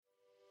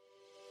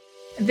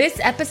This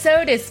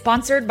episode is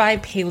sponsored by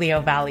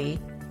Paleo Valley.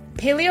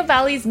 Paleo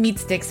Valley's meat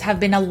sticks have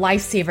been a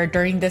lifesaver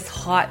during this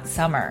hot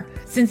summer.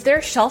 Since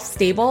they're shelf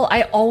stable,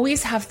 I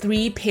always have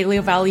 3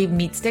 Paleo Valley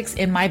meat sticks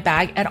in my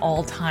bag at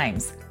all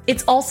times.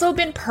 It's also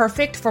been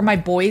perfect for my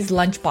boys'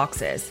 lunch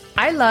boxes.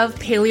 I love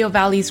Paleo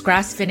Valley's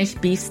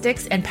grass-finished beef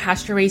sticks and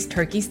pasture-raised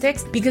turkey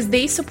sticks because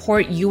they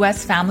support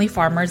U.S. family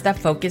farmers that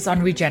focus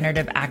on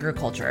regenerative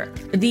agriculture.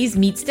 These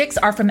meat sticks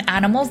are from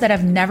animals that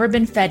have never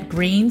been fed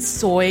grains,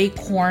 soy,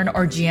 corn,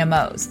 or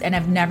GMOs, and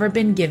have never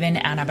been given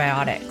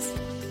antibiotics.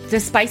 The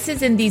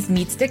spices in these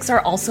meat sticks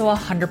are also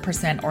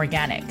 100%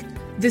 organic.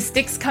 The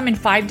sticks come in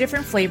 5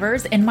 different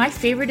flavors, and my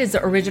favorite is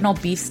the original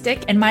beef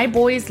stick, and my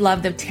boys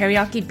love the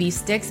teriyaki beef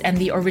sticks and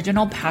the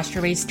original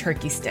pasture-raised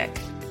turkey stick.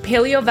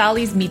 Paleo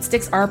Valley's meat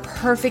sticks are a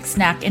perfect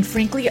snack and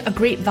frankly a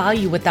great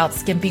value without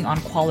skimping on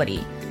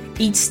quality.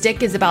 Each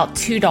stick is about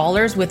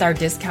 $2 with our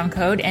discount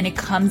code, and it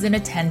comes in a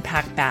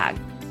 10-pack bag.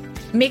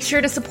 Make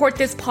sure to support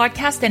this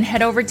podcast and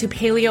head over to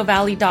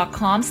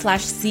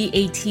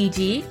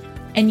paleovalley.com/CATG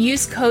and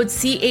use code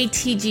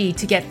CATG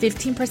to get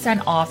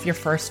 15% off your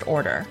first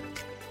order.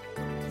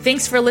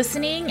 Thanks for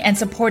listening and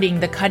supporting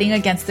the Cutting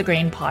Against the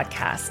Grain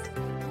podcast.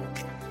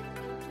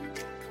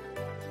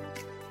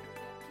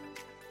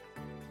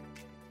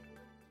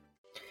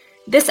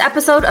 This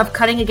episode of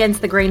Cutting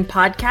Against the Grain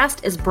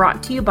podcast is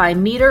brought to you by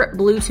Meater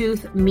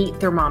Bluetooth Meat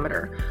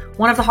Thermometer.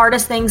 One of the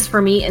hardest things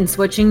for me in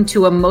switching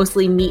to a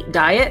mostly meat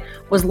diet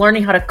was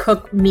learning how to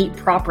cook meat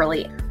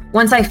properly.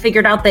 Once I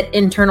figured out that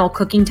internal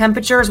cooking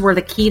temperatures were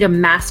the key to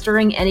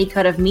mastering any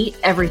cut of meat,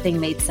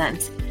 everything made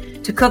sense.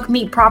 To cook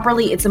meat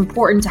properly, it's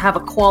important to have a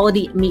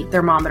quality meat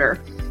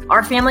thermometer.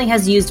 Our family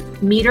has used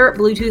Meater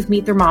Bluetooth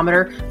Meat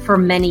Thermometer for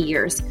many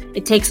years.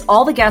 It takes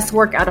all the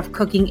guesswork out of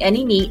cooking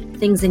any meat,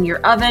 things in your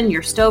oven,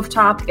 your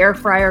stovetop, air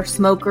fryer,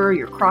 smoker,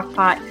 your crock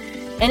pot,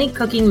 any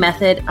cooking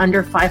method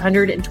under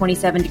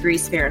 527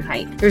 degrees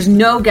Fahrenheit. There's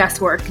no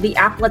guesswork. The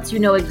app lets you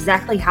know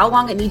exactly how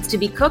long it needs to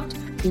be cooked,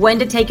 when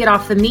to take it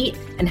off the meat,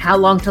 and how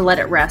long to let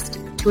it rest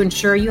to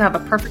ensure you have a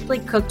perfectly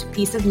cooked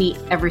piece of meat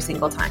every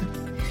single time.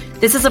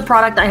 This is a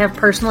product I have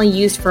personally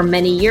used for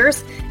many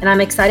years, and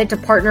I'm excited to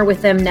partner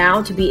with them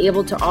now to be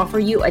able to offer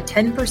you a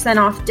 10%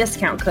 off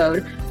discount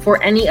code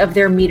for any of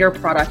their Meater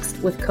products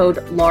with code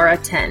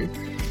LAURA10.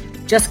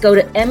 Just go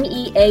to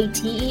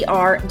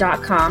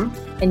meater.com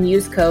and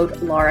use code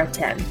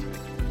LAURA10.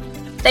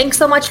 Thanks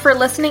so much for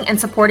listening and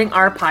supporting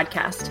our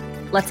podcast.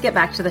 Let's get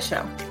back to the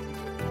show.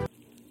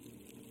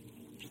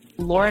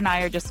 Laura and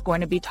I are just going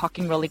to be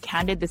talking really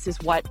candid. This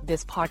is what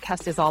this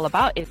podcast is all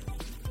about.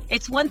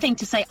 It's one thing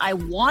to say, I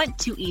want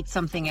to eat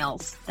something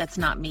else that's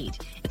not meat.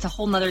 It's a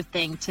whole nother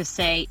thing to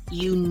say,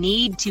 you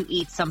need to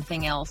eat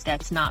something else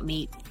that's not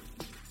meat.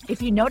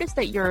 If you notice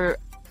that you're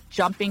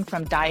jumping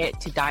from diet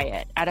to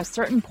diet, at a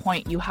certain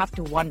point, you have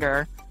to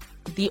wonder,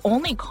 the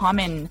only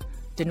common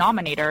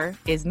denominator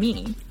is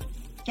me.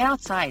 Get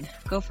outside,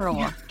 go for a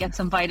walk, get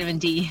some vitamin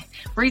D,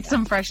 breathe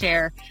some fresh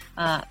air,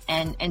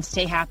 and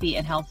stay happy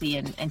and healthy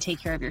and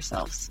take care of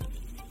yourselves.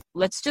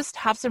 Let's just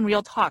have some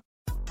real talk.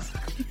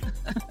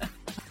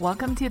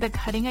 Welcome to the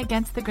Cutting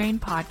Against the Grain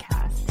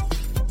podcast.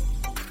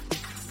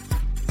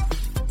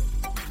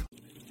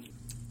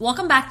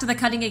 Welcome back to the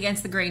Cutting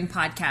Against the Grain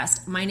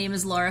podcast. My name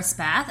is Laura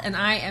Spath, and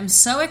I am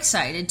so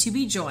excited to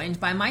be joined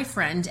by my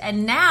friend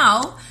and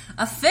now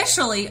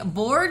officially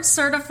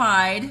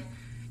board-certified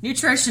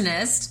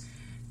nutritionist,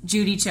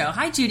 Judy Cho.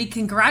 Hi, Judy.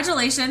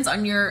 Congratulations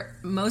on your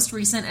most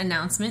recent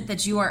announcement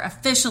that you are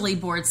officially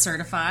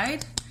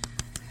board-certified.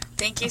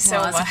 Thank you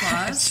so much.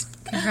 Applause.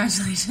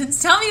 Congratulations.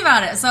 Tell me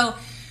about it. So,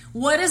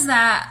 what does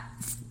that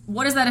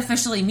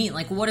officially mean?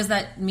 Like, what does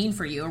that mean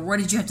for you? Or what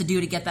did you have to do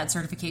to get that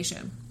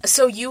certification?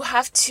 So you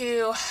have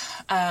to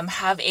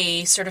have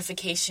a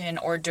certification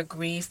or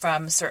degree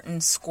from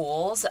certain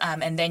schools,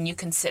 and then you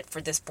can sit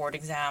for this board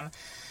exam.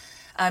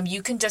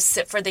 You can just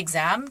sit for the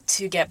exam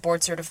to get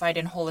board certified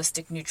in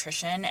holistic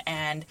nutrition,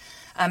 and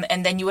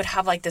then you would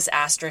have like this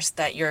asterisk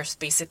that you're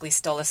basically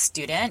still a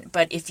student.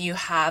 But if you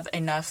have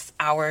enough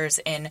hours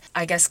in,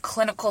 I guess,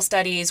 clinical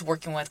studies,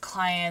 working with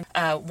clients,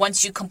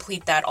 once you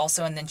complete that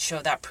also and then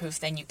show that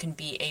proof, then you can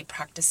be a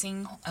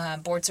practicing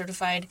board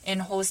certified in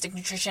holistic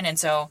nutrition. And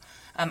so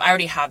I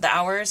already have the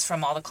hours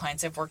from all the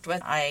clients I've worked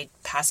with. I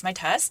passed my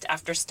test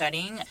after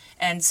studying,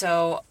 and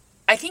so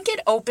I think it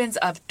opens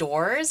up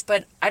doors,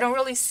 but I don't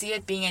really see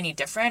it being any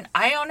different.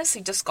 I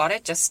honestly just got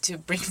it just to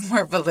bring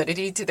more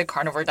validity to the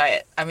carnivore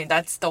diet. I mean,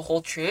 that's the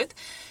whole truth.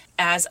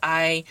 As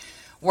I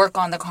work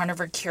on the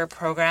Carnivore Cure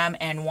program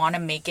and want to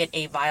make it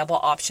a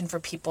viable option for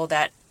people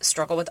that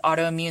struggle with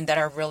autoimmune, that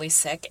are really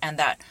sick, and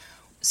that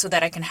so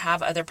that I can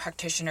have other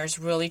practitioners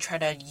really try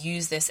to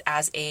use this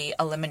as a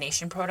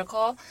elimination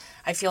protocol.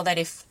 I feel that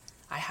if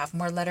I have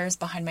more letters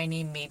behind my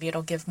name, maybe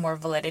it'll give more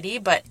validity.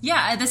 But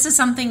yeah, this is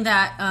something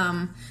that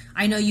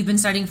I know you've been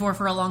studying for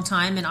a long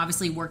time and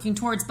obviously working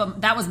towards,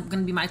 but that was going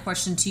to be my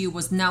question to you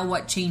was now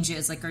what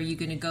changes? Like, are you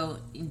going to go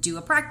do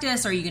a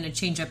practice? Are you going to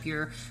change up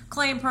your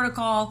claim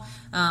protocol?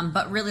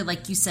 But really,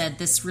 like you said,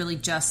 this really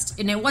just,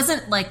 and it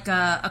wasn't like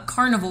a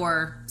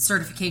carnivore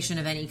certification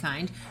of any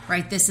kind,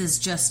 right? This is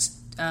just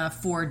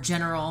for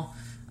general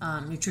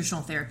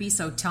nutritional therapy.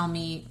 So tell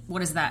me, what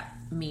does that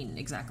mean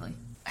exactly?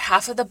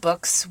 Half of the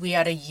books we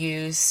had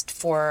used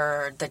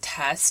for the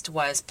test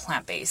was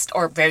plant-based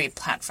or very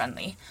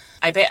plant-friendly.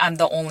 I bet I'm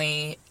the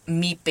only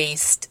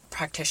meat-based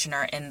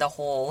practitioner in the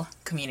whole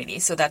community,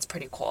 so that's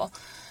pretty cool.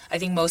 I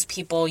think most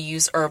people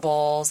use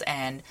herbals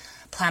and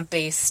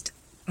plant-based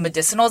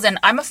medicinals, and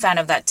I'm a fan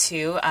of that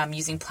too,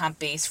 using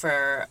plant-based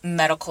for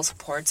medical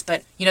supports,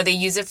 but they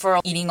use it for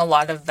eating a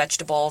lot of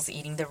vegetables,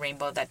 eating the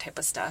rainbow, that type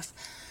of stuff.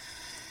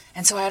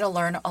 And so I had to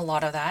learn a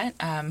lot of that.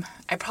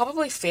 I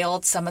probably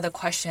failed some of the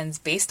questions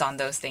based on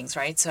those things,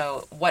 right?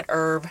 So what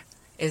herb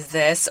is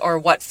this? Or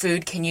what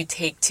food can you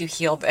take to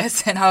heal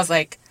this? And I was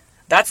like,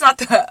 that's not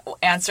the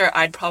answer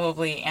I'd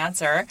probably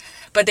answer.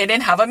 But they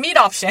didn't have a meat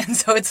option.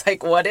 So it's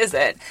like, what is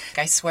it?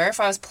 I swear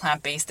if I was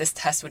plant-based, this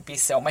test would be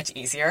so much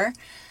easier.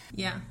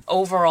 Yeah.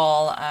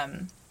 Overall,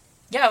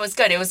 it was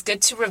good. It was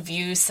good to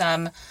review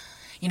some,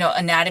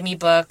 anatomy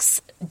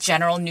books,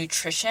 general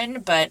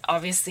nutrition. But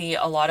obviously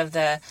a lot of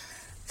the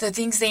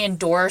things they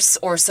endorse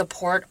or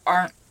support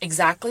aren't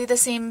exactly the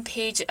same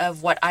page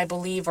of what I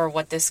believe or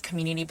what this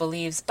community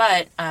believes.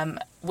 But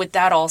with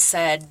that all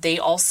said, they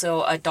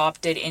also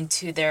adopted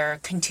into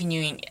their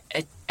continuing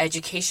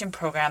education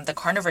program the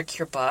Carnivore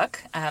Cure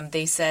book.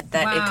 They said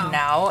that It can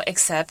now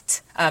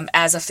accept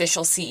as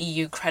official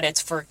CEU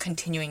credits for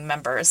continuing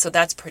members. So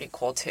that's pretty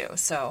cool too.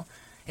 So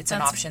it's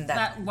an option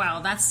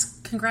that's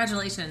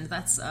congratulations.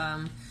 That's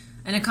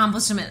an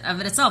accomplishment of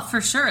it itself,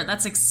 for sure.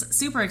 That's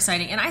super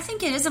exciting. And I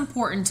think it is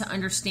important to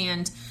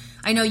understand.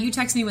 I know you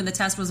texted me when the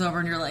test was over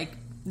and you're like,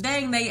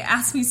 dang, they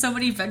asked me so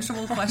many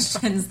vegetable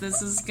questions.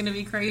 This is going to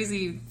be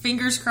crazy.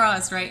 Fingers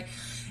crossed, right?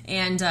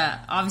 And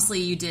obviously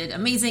you did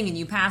amazing and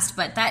you passed.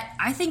 But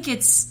I think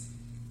it's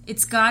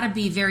got to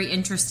be very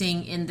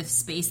interesting in the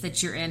space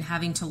that you're in,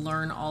 having to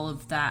learn all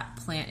of that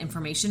plant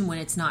information when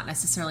it's not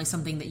necessarily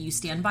something that you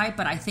stand by.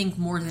 But I think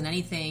more than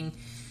anything,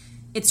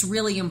 it's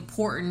really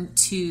important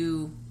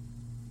to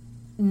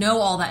know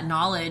all that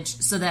knowledge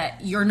so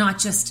that you're not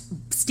just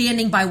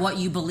standing by what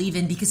you believe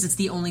in because it's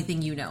the only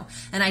thing you know.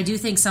 And I do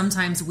think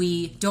sometimes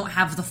we don't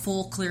have the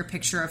full clear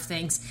picture of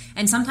things.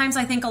 And sometimes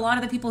I think a lot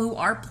of the people who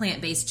are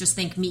plant-based just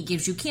think meat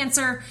gives you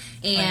cancer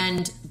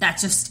and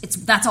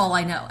that's all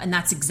I know. And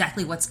that's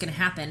exactly what's going to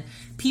happen.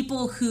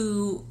 People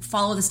who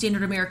follow the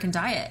standard American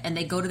diet and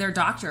they go to their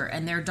doctor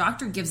and their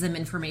doctor gives them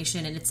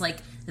information and it's like,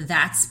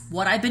 that's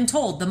what I've been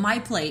told, the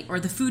MyPlate or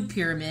the food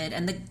pyramid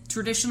and the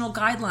traditional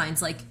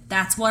guidelines, like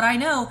that's what I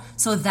know,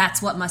 so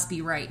that's what must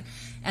be right.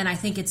 And I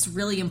think it's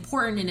really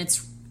important, and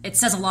it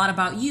says a lot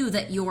about you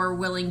that you're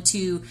willing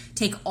to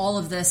take all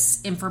of this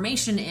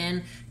information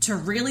in to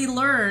really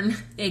learn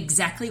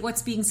exactly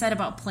what's being said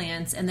about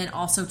plants, and then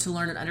also to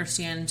learn and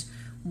understand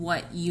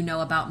what you know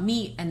about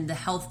meat and the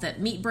health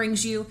that meat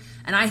brings you.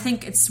 And I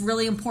think it's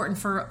really important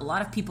for a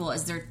lot of people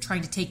as they're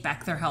trying to take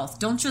back their health.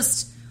 Don't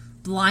just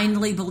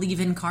blindly believe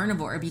in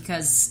carnivore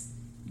because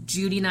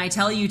Judy and I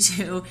tell you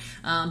to,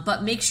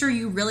 but make sure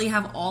you really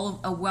have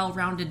a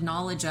well-rounded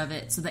knowledge of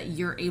it so that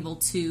you're able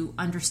to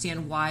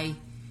understand why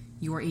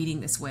you're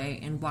eating this way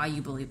and why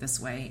you believe this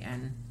way.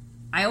 And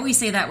I always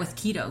say that with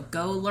keto.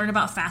 Go learn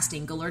about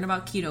fasting. Go learn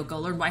about keto. Go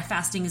learn why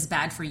fasting is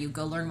bad for you.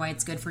 Go learn why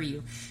it's good for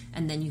you.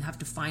 And then you have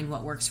to find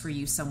what works for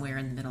you somewhere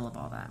in the middle of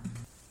all that.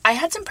 I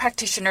had some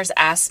practitioners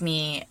ask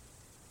me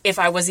if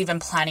I was even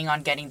planning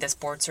on getting this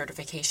board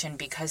certification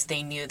because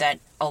they knew that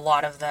a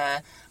lot of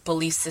the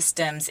belief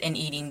systems in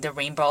eating the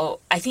rainbow,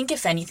 I think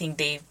if anything,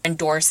 they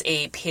endorse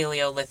a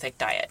Paleolithic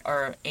diet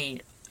or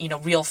a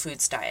real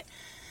foods diet.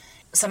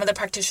 Some of the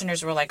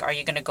practitioners were like, are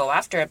you going to go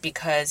after it?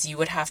 Because you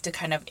would have to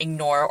kind of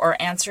ignore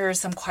or answer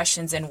some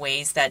questions in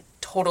ways that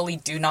totally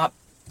do not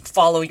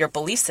follow your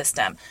belief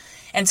system.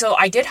 And so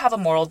I did have a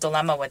moral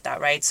dilemma with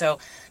that, right? So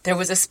there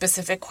was a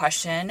specific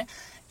question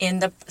in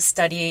the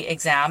study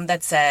exam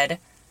that said,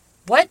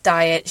 what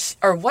diet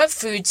or what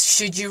foods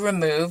should you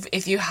remove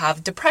if you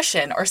have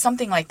depression or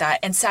something like that?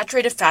 And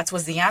saturated fats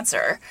was the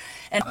answer.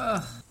 And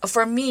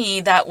for me,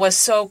 that was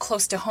so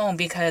close to home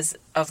because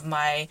of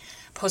my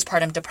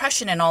postpartum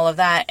depression and all of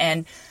that.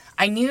 And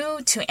I knew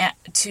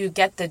to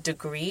get the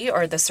degree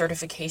or the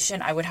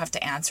certification, I would have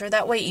to answer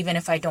that way, even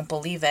if I don't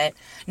believe it.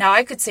 Now,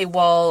 I could say,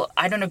 well,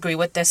 I don't agree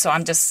with this, so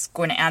I'm just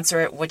going to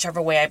answer it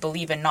whichever way I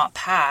believe and not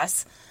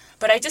pass.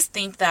 But I just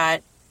think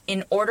that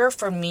in order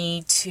for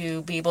me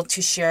to be able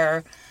to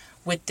share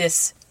with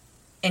this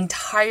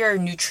entire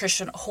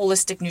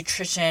holistic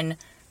nutrition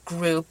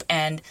group,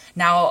 and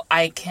now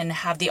I can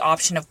have the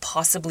option of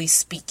possibly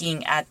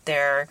speaking at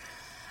their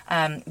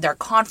their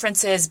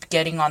conferences,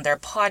 getting on their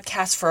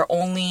podcast for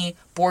only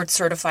board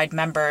certified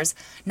members.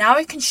 Now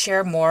I can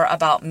share more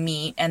about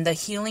meat and the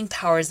healing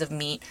powers of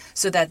meat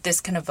so that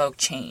this can evoke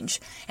change.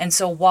 And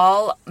so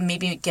while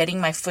maybe getting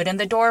my foot in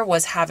the door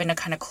was having to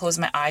kind of close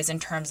my eyes in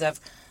terms of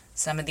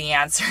some of the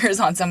answers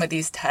on some of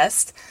these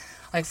tests,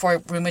 like for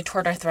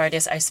rheumatoid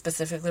arthritis, I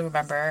specifically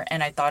remember,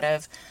 and I thought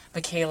of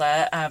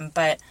Michaela,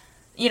 but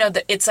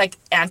it's like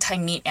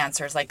anti-meat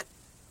answers, like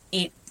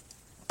eat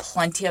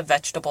plenty of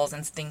vegetables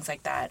and things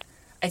like that.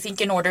 I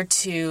think in order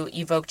to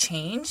evoke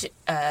change,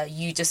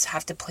 you just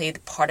have to play the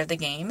part of the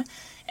game.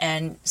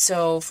 And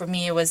so for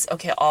me, it was,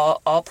 okay,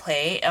 I'll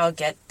play, I'll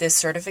get this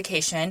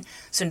certification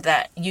so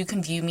that you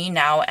can view me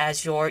now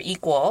as your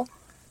equal.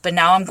 But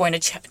now I'm going to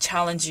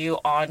challenge you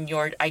on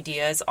your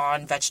ideas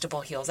on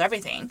vegetable heals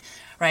everything,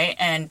 right?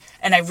 And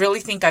I really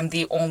think I'm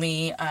the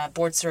only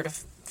board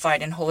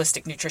certified in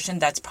holistic nutrition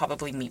that's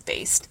probably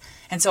meat-based.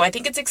 And so I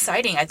think it's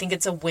exciting. I think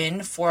it's a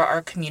win for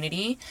our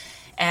community.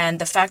 And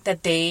the fact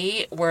that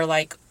they were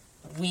like,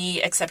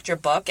 we accept your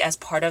book as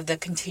part of the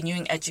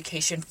continuing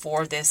education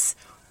for this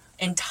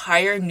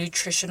entire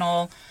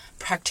nutritional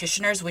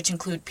practitioners, which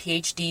include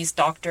PhDs,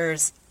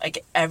 doctors,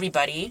 like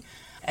everybody.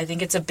 I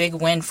think it's a big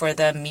win for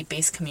the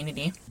meat-based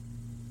community.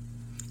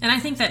 And I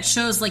think that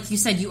shows, like you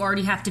said, you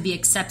already have to be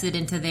accepted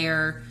into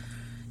their,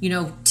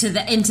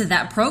 into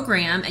that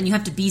program, and you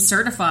have to be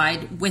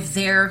certified with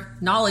their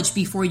knowledge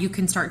before you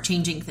can start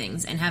changing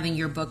things. And having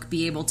your book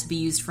be able to be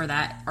used for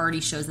that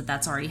already shows that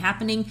that's already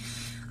happening.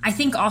 I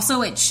think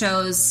also it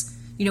shows,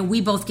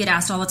 we both get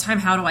asked all the time,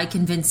 how do I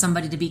convince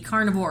somebody to be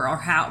carnivore, or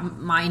how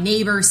my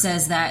neighbor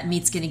says that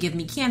meat's going to give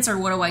me cancer,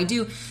 what do I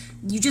do?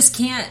 You just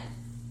can't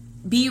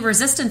be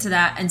resistant to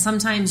that. And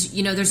sometimes,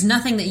 there's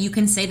nothing that you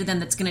can say to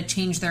them that's going to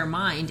change their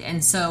mind.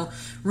 And so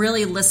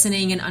really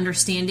listening and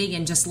understanding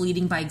and just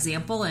leading by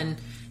example. And,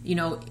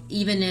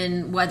 even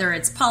in whether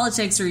it's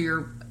politics or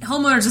your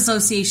homeowners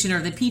association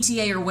or the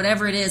PTA or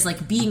whatever it is,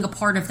 like being a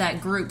part of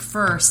that group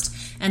first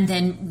and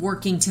then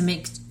working to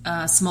make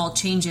small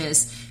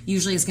changes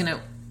usually is going to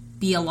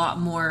be a lot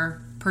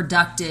more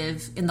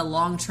productive in the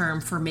long term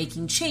for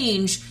making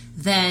change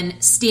than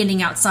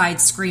standing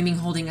outside screaming,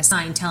 holding a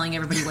sign, telling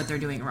everybody what they're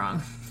doing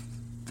wrong.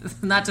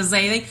 Not to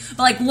say anything,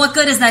 but like, what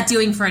good is that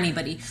doing for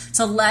anybody?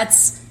 So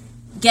let's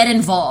get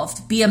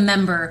involved, be a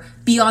member,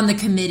 be on the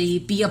committee,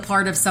 be a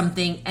part of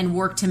something, and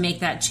work to make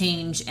that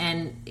change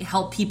and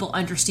help people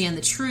understand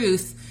the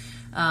truth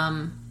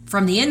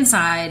from the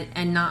inside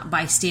and not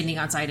by standing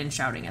outside and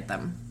shouting at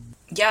them.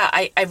 Yeah,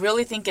 I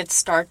really think it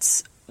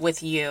starts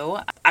with you.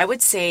 I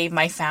would say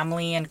my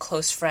family and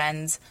close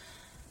friends,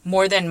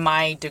 more than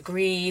my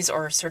degrees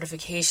or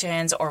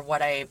certifications or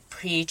what I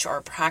preach or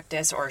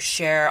practice or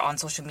share on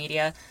social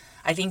media,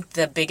 I think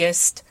the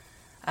biggest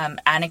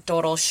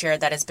anecdotal share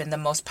that has been the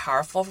most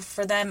powerful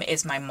for them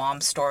is my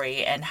mom's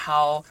story and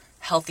how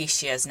healthy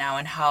she is now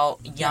and how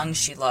young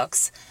she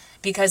looks.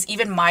 Because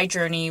even my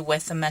journey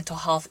with the mental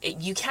health,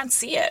 you can't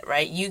see it,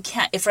 right? You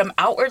can't, if from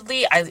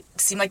outwardly, I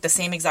seem like the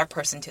same exact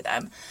person to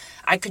them.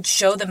 I could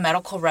show the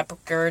medical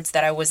records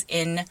that I was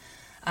in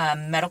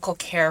medical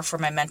care for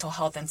my mental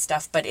health and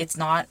stuff, but it's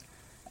not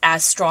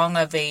as strong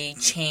of a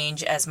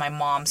change as my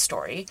mom's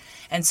story.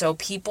 And so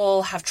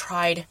people have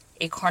tried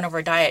a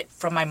carnivore diet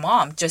from my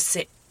mom.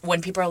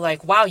 When people are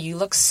like, wow, you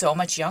look so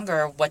much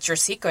younger, what's your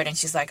secret? And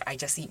she's like, I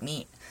just eat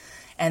meat.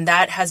 And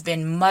that has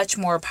been much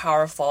more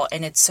powerful,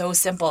 and it's so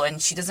simple,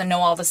 and she doesn't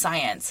know all the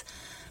science.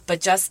 But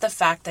just the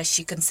fact that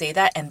she can say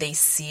that and they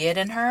see it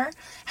in her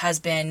has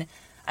been,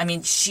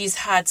 she's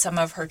had some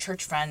of her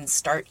church friends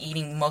start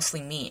eating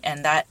mostly meat,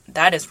 and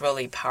that is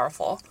really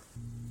powerful.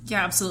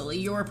 Yeah, absolutely.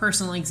 Your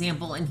personal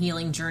example and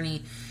healing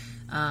journey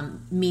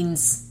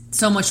means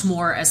so much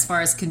more as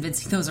far as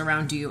convincing those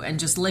around you, and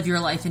just live your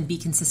life and be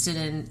consistent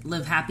and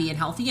live happy and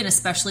healthy. And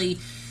especially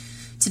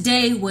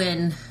today,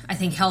 when I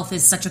think health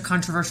is such a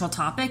controversial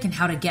topic, and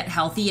how to get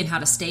healthy and how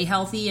to stay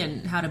healthy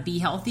and how to be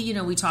healthy.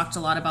 We talked a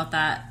lot about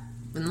that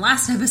in the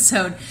last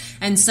episode.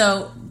 And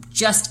so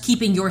just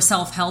keeping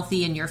yourself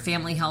healthy and your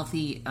family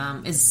healthy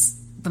is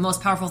the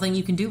most powerful thing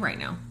you can do right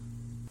now.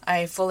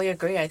 I fully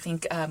agree. I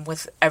think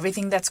with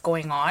everything that's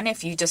going on,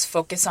 if you just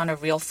focus on a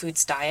real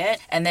foods diet,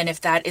 and then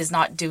if that is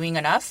not doing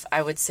enough,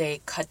 I would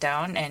say cut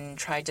down and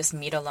try just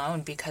meat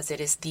alone, because it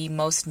is the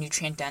most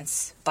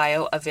nutrient-dense,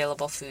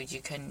 bioavailable food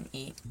you can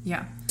eat.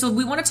 Yeah. So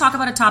we want to talk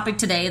about a topic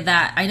today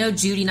that I know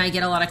Judy and I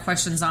get a lot of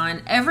questions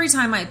on. Every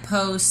time I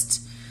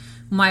post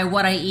my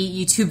What I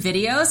Eat YouTube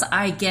videos,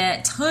 I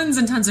get tons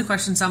and tons of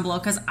questions down below,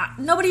 because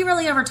nobody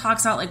really ever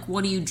talks about, like,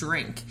 what do you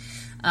drink?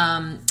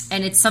 And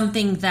it's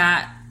something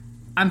that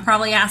I'm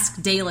probably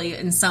asked daily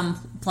in some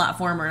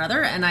platform or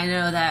another, and I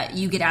know that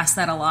you get asked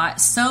that a lot.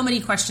 So many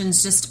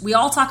questions. We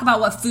all talk about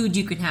what food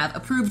you can have,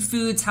 approved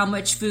foods, how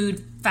much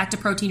food, fat to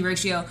protein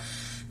ratio,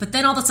 but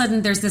then all of a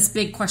sudden there's this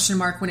big question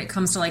mark when it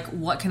comes to, like,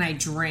 what can I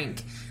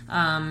drink?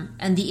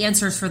 And the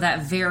answers for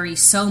that vary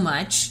so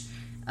much.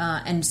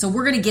 And so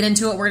we're going to get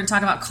into it. We're going to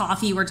talk about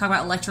coffee. We're going to talk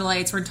about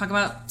electrolytes. We're going to talk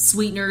about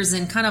sweeteners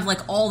and kind of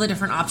like all the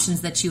different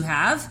options that you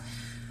have.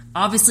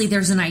 Obviously,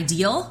 there's an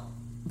ideal.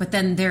 but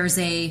then there's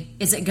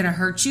is it going to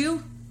hurt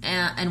you?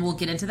 And we'll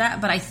get into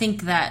that. But I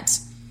think that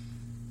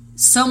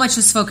so much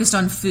is focused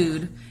on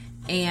food,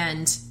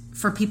 and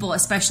for people,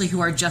 especially who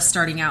are just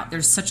starting out,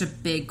 there's such a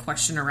big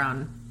question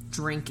around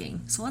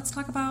drinking. So let's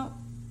talk about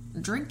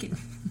drinking.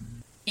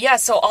 Yeah,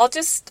 so I'll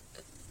just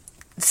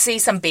say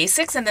some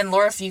basics, and then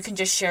Laura, if you can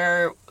just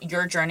share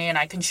your journey and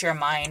I can share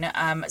mine.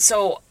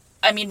 So,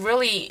 I mean,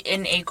 really,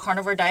 in a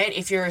carnivore diet,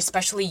 if you're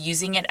especially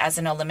using it as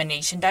an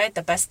elimination diet,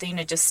 the best thing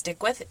to just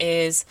stick with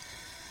is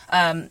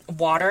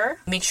water.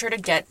 Make sure to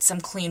get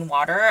some clean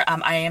water.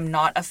 I am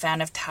not a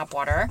fan of tap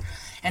water,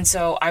 and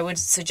so I would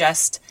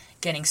suggest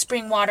getting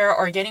spring water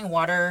or getting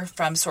water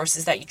from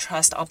sources that you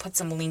trust. I'll put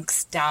some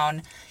links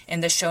down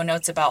in the show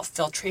notes about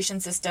filtration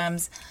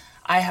systems.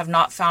 I have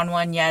not found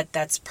one yet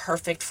that's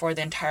perfect for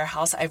the entire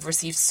house. I've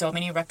received so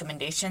many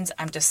recommendations.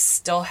 I'm just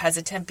still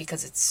hesitant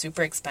because it's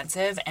super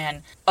expensive.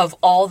 And of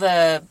all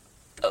the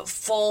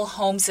full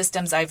home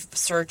systems I've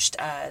searched,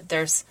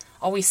 there's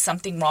always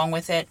something wrong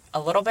with it a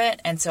little bit.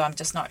 And so I'm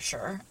just not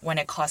sure when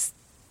it costs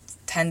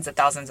tens of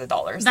thousands of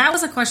dollars. That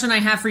was a question I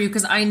have for you,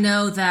 because I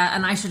know that,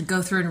 and I should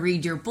go through and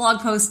read your blog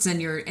posts and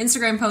your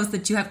Instagram posts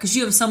that you have, because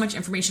you have so much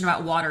information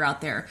about water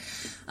out there.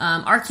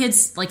 Our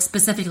kids, like,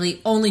 specifically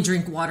only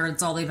drink water.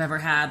 It's all they've ever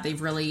had. They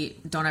really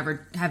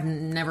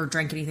never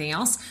drank anything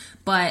else.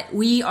 But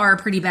we are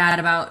pretty bad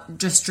about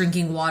just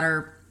drinking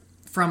water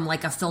from,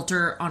 like, a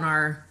filter on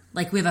our,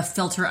 like, we have a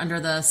filter under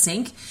the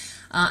sink.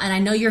 And I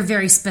know you're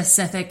very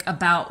specific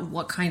about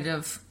what kind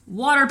of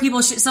water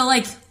people should, so,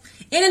 like,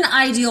 in an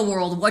ideal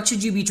world, what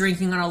should you be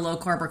drinking on a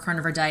low-carb or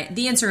carnivore diet?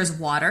 The answer is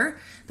water.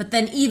 But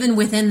then even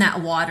within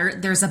that water,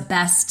 there's a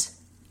best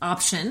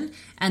option,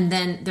 and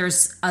then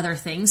there's other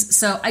things.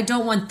 So I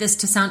don't want this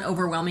to sound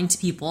overwhelming to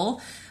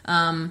people,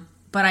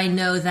 but I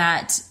know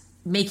that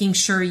making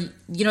sure,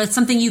 it's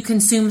something you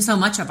consume so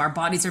much of. Our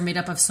bodies are made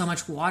up of so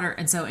much water,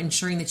 and so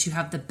ensuring that you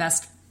have the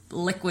best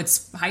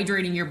liquids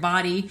hydrating your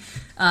body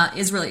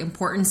is really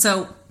important.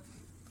 So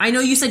I know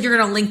you said you're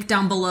going to link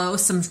down below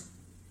some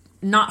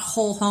not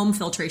whole home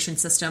filtration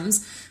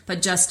systems,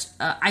 but just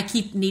I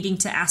keep needing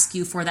to ask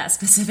you for that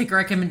specific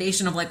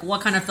recommendation of, like, what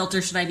kind of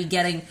filter should I be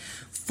getting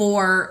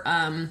for,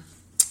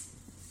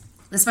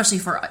 especially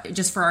for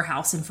our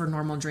house and for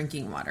normal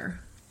drinking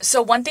water.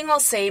 So one thing I'll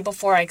say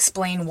before I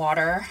explain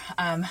water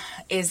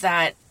is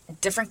that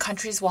different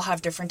countries will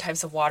have different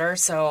types of water.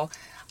 So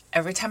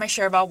every time I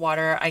share about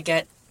water, I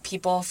get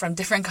people from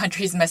different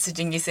countries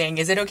messaging me saying,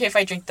 is it okay if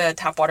I drink the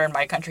tap water in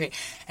my country?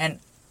 And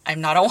I'm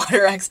not a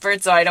water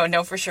expert, so I don't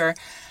know for sure.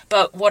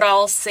 But what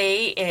I'll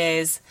say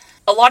is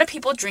a lot of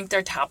people drink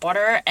their tap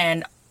water,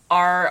 and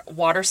our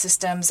water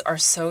systems are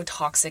so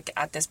toxic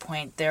at this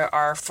point. There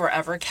are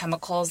forever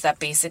chemicals that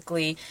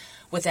basically,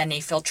 with any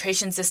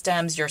filtration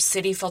systems, your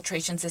city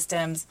filtration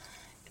systems,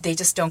 they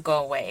just don't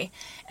go away.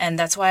 And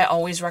that's why I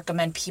always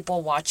recommend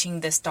people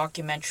watching this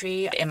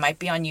documentary. It might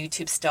be on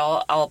YouTube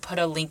still. I'll put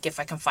a link if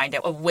I can find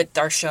it with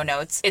our show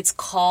notes. It's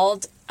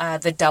called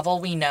The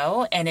Devil We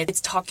Know, and it's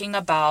talking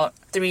about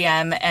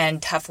 3M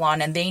and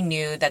Teflon, and they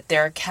knew that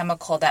their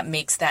chemical that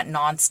makes that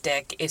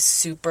nonstick is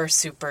super,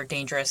 super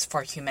dangerous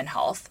for human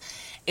health.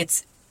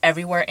 It's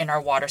everywhere in our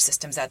water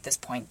systems at this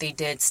point. They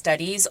did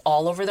studies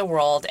all over the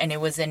world, and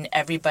it was in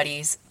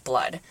everybody's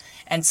blood.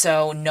 And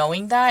so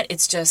knowing that,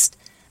 it's just,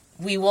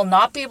 we will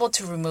not be able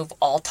to remove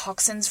all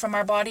toxins from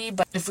our body,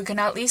 but if we can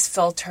at least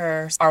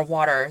filter our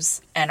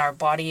waters, and our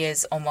body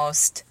is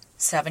almost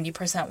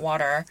 70%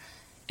 water,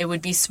 it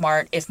would be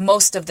smart if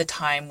most of the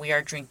time we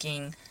are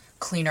drinking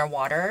cleaner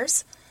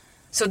waters.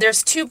 So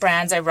there's two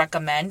brands I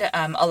recommend.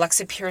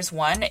 Alexa Pure is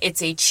one.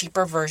 It's a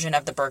cheaper version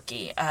of the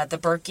Berkey. The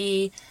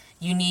Berkey,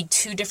 you need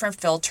two different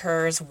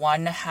filters.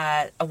 One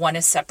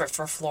is separate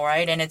for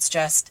fluoride, and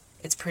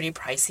it's pretty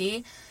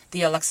pricey.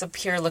 The Alexa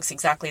Pure looks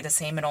exactly the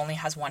same. It only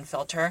has one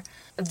filter.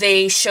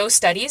 They show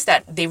studies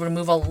that they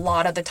remove a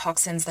lot of the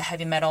toxins, the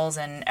heavy metals,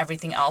 and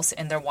everything else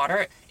in their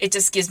water. It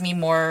just gives me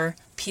more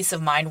peace of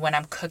mind when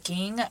I'm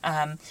cooking,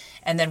 and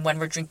then when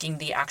we're drinking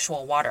the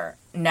actual water.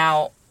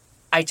 Now,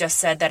 I just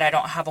said that I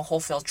don't have a whole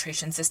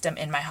filtration system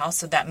in my house,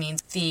 so that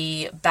means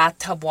the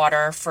bathtub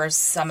water for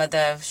some of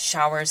the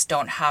showers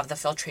don't have the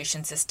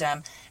filtration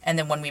system, and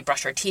then when we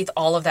brush our teeth,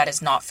 all of that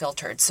is not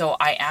filtered. So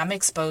I am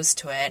exposed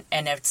to it,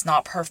 and it's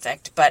not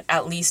perfect, but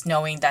at least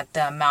knowing that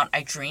the amount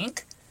I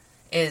drink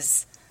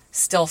is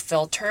still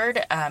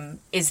filtered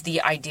is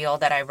the ideal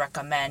that I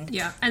recommend.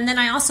 Yeah, and then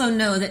I also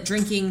know that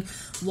drinking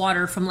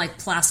water from, like,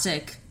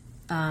 plastic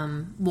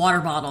water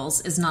bottles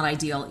is not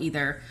ideal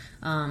either.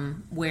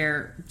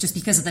 Where just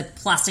because of the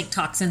plastic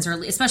toxins, or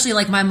especially,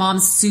 like, my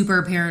mom's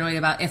super paranoid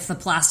about if the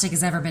plastic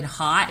has ever been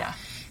hot, yeah.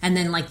 And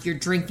then, like, you're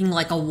drinking,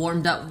 like, a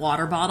warmed up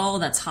water bottle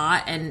that's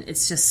hot, and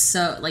it's just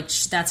so, like,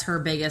 that's her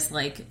biggest,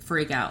 like,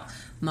 freak out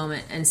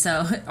moment. And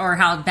so, or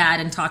how bad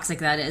and toxic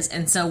that is.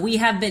 And so we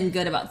have been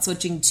good about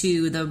switching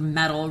to the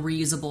metal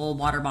reusable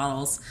water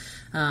bottles.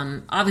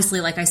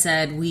 Obviously, like I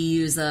said, we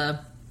use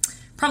a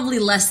probably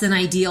less than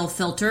ideal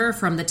filter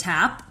from the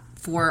tap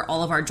for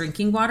all of our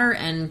drinking water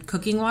and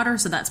cooking water.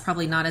 So that's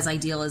probably not as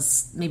ideal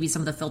as maybe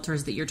some of the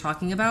filters that you're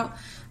talking about.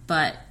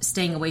 but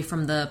staying away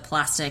from the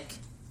plastic,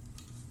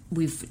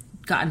 we've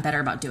gotten better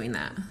about doing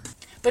that.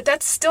 But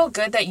that's still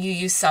good that you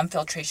use some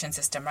filtration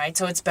system, right?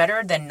 So it's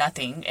better than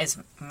nothing, is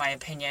my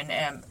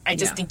opinion. I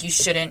just think you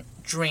shouldn't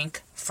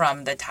drink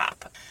from the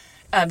tap.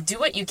 Do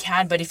what you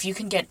can, but if you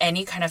can get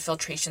any kind of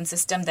filtration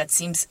system that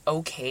seems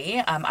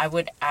okay, I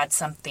would add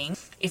something.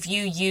 If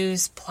you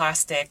use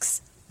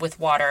plastics with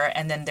water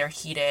and then they're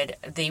heated,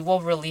 they will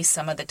release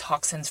some of the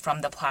toxins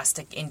from the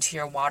plastic into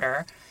your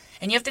water.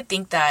 And you have to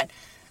think that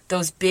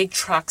those big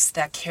trucks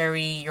that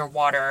carry your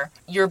water,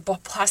 your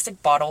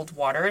plastic bottled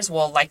waters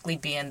will likely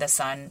be in the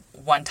sun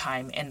one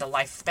time in the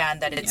lifespan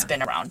that it's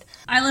been around.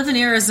 I live in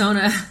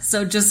Arizona,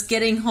 so just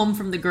getting home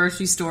from the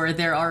grocery store,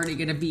 they're already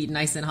going to be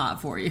nice and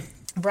hot for you.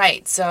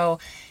 Right. So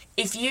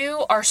if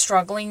you are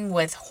struggling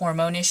with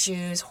hormone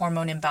issues,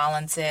 hormone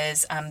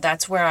imbalances,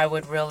 that's where I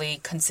would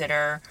really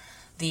consider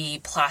the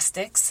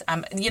plastics.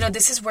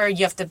 This is where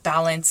you have to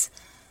balance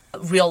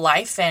real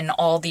life and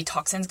all the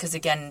toxins, because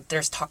again,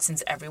 there's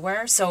toxins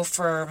everywhere. So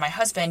for my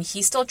husband,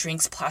 he still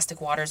drinks plastic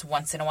waters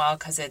once in a while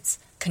because it's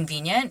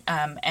convenient.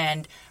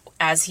 And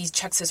as he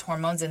checks his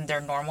hormones and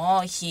they're normal,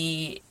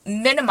 he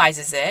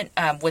minimizes it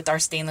with our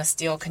stainless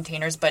steel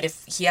containers. But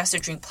if he has to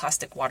drink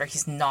plastic water,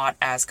 he's not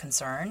as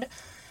concerned.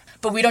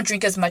 But we don't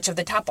drink as much of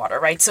the tap water,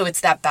 right? So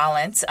it's that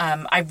balance.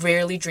 I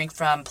rarely drink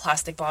from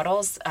plastic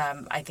bottles.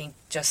 I think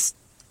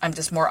I'm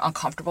just more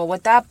uncomfortable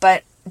with that.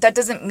 But that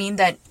doesn't mean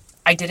that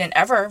I didn't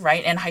ever,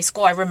 right? In high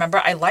school, I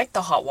remember I liked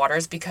the hot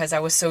waters because I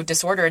was so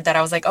disordered that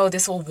I was like, oh,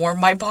 this will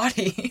warm my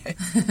body.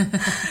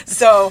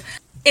 So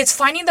it's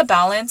finding the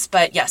balance.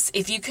 But yes,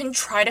 if you can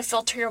try to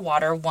filter your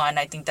water,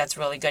 I think that's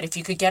really good. If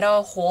you could get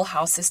a whole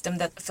house system,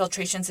 that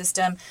filtration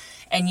system,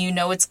 and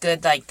it's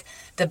good, like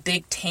the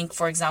big tank,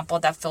 for example,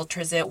 that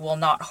filters it will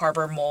not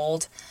harbor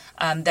mold,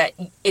 that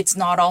it's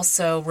not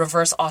also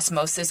reverse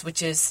osmosis,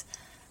 which is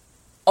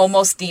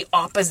almost the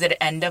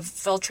opposite end of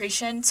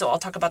filtration. So I'll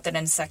talk about that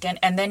in a second.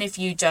 And then if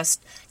you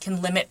just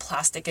can limit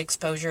plastic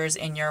exposures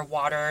in your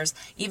waters,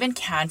 even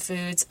canned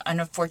foods,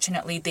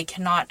 unfortunately, they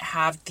cannot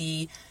have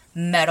the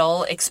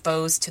metal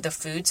exposed to the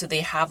food. So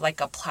they have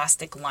like a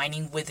plastic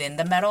lining within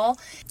the metal.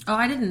 Oh,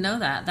 I didn't know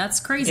that. That's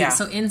crazy. Yeah.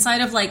 So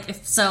inside of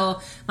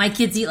my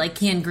kids eat like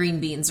canned green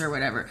beans or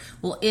whatever.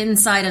 Well,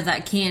 inside of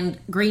that canned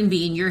green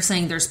bean, you're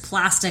saying there's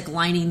plastic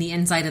lining the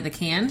inside of the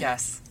can?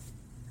 Yes.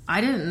 I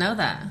didn't know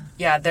that.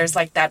 Yeah, there's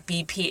like that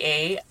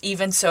BPA,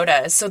 even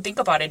soda. So think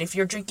about it. If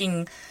you're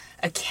drinking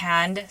a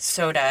canned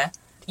soda,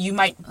 you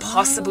might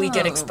possibly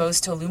get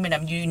exposed to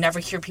aluminum. You never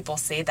hear people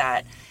say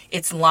that.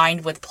 It's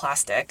lined with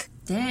plastic.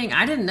 Dang,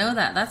 I didn't know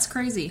that. That's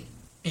crazy.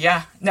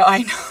 Yeah, no,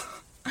 I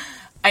know.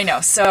 I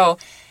know. So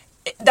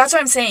that's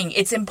what I'm saying.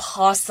 It's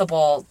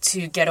impossible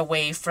to get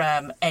away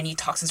from any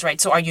toxins,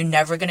 right? So are you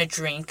never going to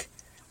drink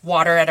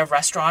water at a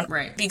restaurant?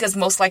 Right. Because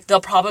most likely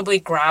they'll probably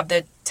grab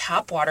the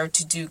tap water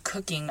to do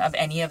cooking of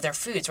any of their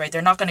foods, right?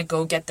 They're not going to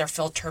go get their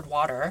filtered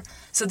water.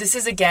 So this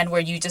is again where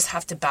you just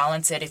have to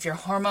balance it. If your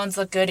hormones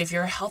look good, if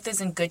your health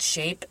is in good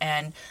shape,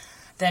 and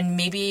then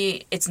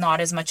maybe it's not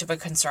as much of a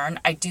concern.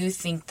 I do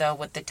think though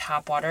with the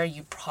tap water,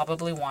 you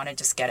probably want to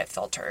just get it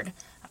filtered.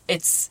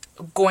 It's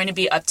going to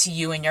be up to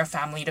you and your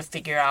family to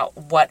figure out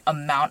what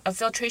amount of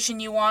filtration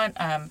you want.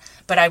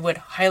 But I would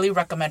highly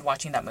recommend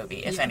watching that movie,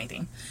 if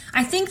anything.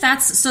 I think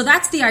that's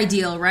the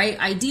ideal, right?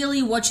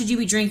 Ideally, what should you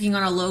be drinking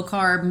on a low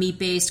carb,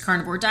 meat-based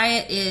carnivore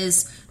diet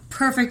is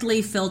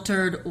perfectly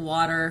filtered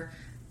water.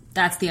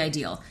 That's the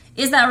ideal.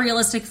 Is that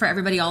realistic for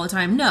everybody all the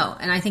time? No.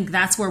 And I think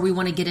that's where we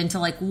want to get into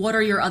like, what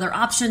are your other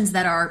options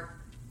that are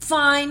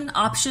fine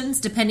options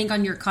depending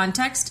on your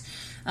context?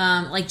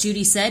 Like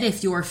Judy said,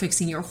 if you're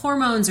fixing your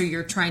hormones or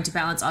you're trying to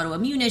balance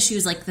autoimmune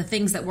issues, like the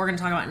things that we're going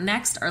to talk about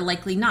next are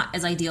likely not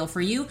as ideal for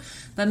you.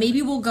 But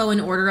maybe we'll go in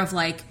order of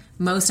like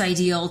most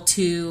ideal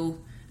to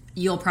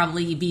you'll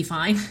probably be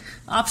fine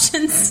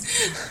options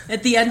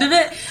at the end of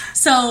it.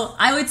 So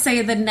I would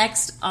say the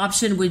next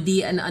option would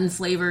be an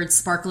unflavored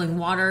sparkling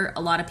water.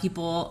 A lot of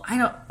people,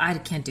 I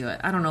can't do it.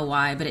 I don't know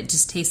why, but it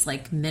just tastes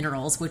like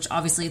minerals, which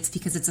obviously it's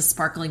because it's a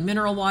sparkling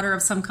mineral water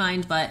of some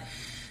kind, but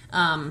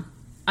I'm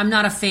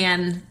not a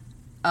fan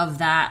of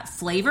that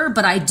flavor,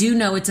 but I do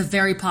know it's a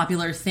very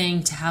popular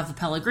thing to have a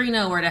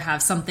Pellegrino or to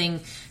have something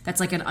that's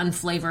like an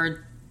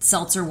unflavored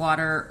seltzer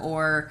water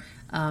or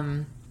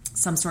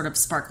some sort of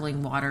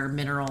sparkling water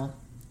mineral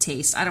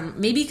taste.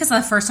 Maybe because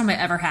the first time I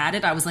ever had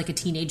it, I was like a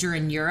teenager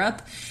in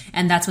Europe,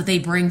 and that's what they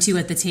bring to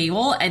at the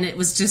table, and it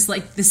was just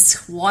like,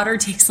 this water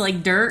tastes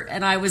like dirt,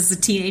 and I was a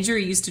teenager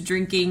used to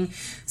drinking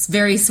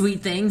very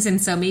sweet things, and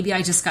so maybe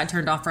I just got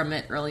turned off from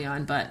it early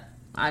on, but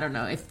I don't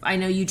know. I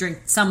know you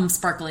drink some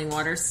sparkling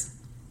waters.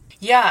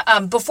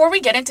 Yeah, before we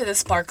get into the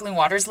sparkling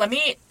waters, let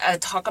me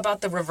talk about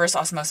the reverse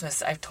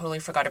osmosis. I totally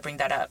forgot to bring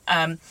that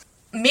up.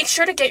 Make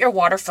sure to get your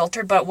water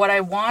filtered, but what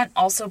I want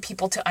also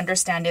people to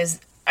understand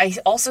is I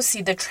also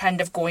see the trend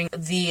of going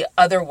the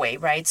other way,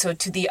 right? So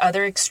to the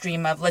other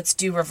extreme of let's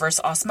do reverse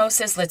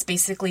osmosis. Let's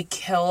basically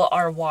kill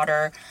our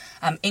water,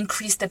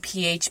 increase the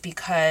pH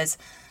because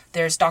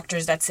There's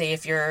doctors that say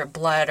if your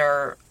blood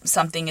or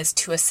something is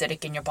too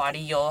acidic in your body,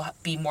 you'll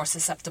be more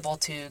susceptible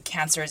to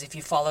cancers if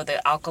you follow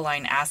the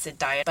alkaline acid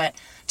diet. But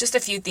just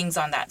a few things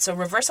on that. So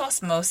reverse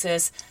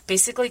osmosis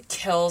basically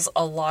kills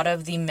a lot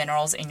of the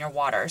minerals in your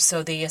water.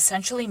 So they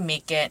essentially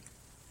make it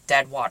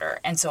dead water.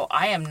 And so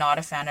I am not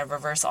a fan of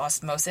reverse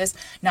osmosis.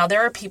 Now,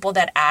 there are people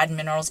that add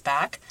minerals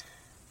back.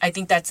 I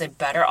think that's a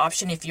better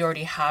option if you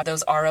already have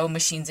those RO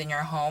machines in your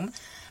home.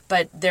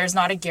 But there's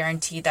not a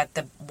guarantee that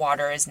the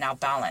water is now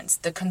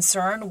balanced. The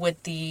concern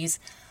with these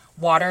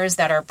waters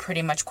that are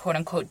pretty much quote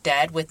unquote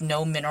dead with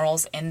no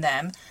minerals in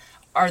them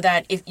are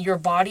that if your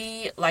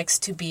body likes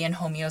to be in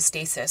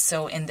homeostasis,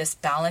 so in this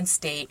balanced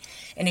state,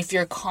 and if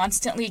you're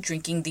constantly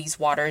drinking these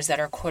waters that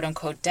are quote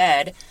unquote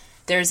dead,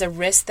 there's a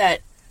risk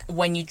that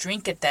when you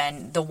drink it,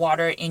 then the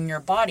water in your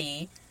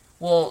body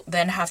will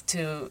then have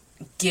to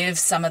give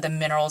some of the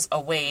minerals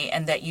away,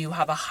 and that you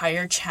have a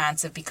higher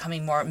chance of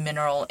becoming more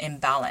mineral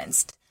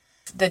imbalanced.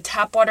 The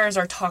tap waters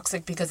are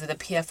toxic because of the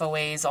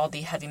PFOAs, all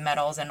the heavy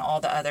metals, and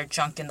all the other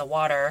junk in the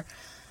water.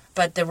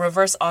 But the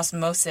reverse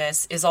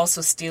osmosis is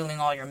also stealing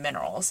all your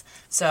minerals.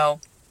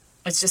 So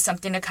it's just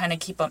something to kind of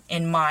keep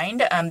in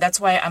mind. That's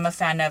why I'm a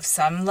fan of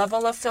some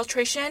level of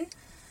filtration,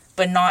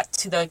 but not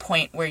to the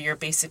point where you're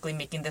basically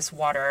making this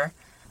water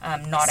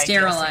not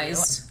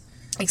sterilized. Ideal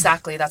for you.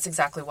 Exactly. That's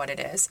exactly what it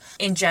is.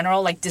 In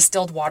general, like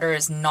distilled water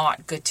is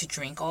not good to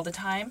drink all the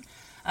time.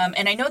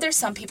 And I know there's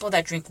some people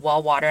that drink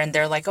well water and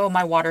they're like, oh,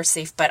 my water's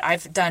safe. But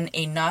I've done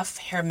enough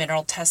hair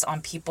mineral tests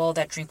on people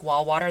that drink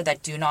well water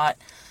that do not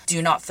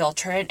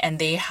filter it, and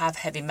they have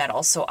heavy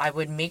metals. So I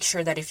would make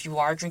sure that if you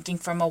are drinking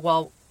from a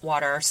well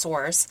water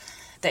source,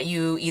 that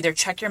you either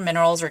check your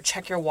minerals or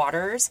check your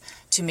waters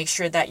to make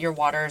sure that your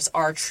waters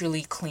are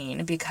truly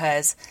clean,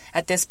 because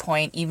at this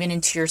point, even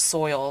into your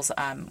soils,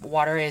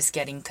 water is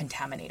getting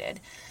contaminated.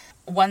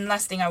 One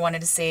last thing I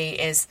wanted to say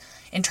is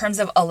in terms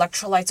of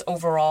electrolytes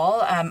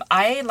overall,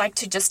 I like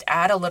to just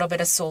add a little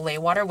bit of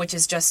Soleil water, which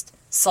is just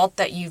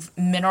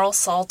mineral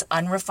salt,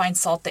 unrefined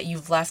salt that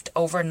you've left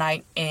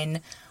overnight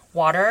in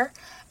water,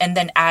 and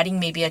then adding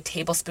maybe a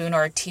tablespoon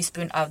or a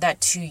teaspoon of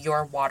that to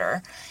your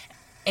water.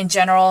 In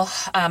general,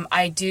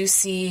 I do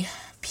see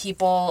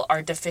people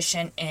are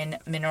deficient in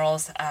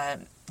minerals,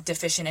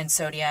 deficient in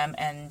sodium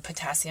and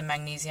potassium,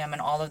 magnesium,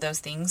 and all of those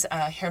things.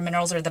 Hair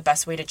minerals are the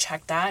best way to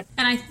check that.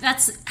 And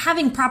that's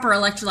having proper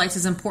electrolytes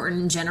is important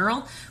in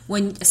general,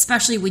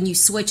 especially when you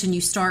switch and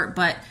you start.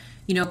 But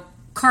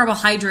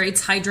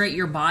carbohydrates hydrate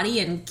your body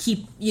and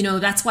keep.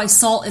 That's why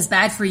salt is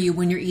bad for you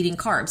when you're eating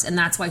carbs, and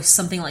that's why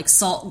something like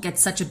salt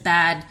gets such a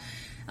bad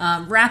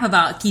rap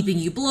about keeping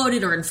you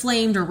bloated or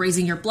inflamed or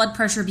raising your blood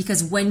pressure,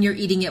 because when you're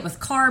eating it with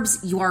carbs,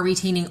 you are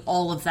retaining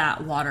all of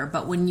that water.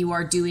 But when you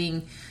are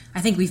doing,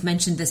 I think we've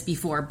mentioned this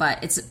before,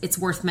 but it's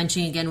worth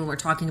mentioning again when we're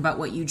talking about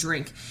what you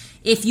drink.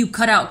 If you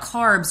cut out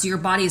carbs, your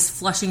body is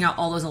flushing out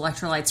all those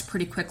electrolytes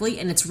pretty quickly,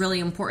 and it's really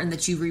important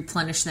that you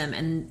replenish them,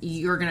 and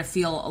you're going to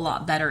feel a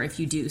lot better if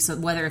you do. So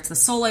whether it's the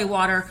Soleil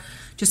water,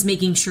 just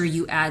making sure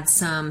you add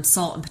some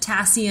salt and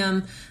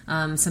potassium,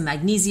 some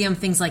magnesium,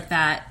 things like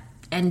that.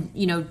 And,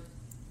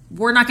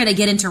 we're not going to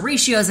get into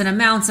ratios and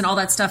amounts and all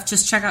that stuff.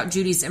 Just check out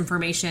Judy's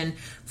information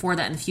for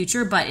that in the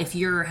future. But if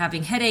you're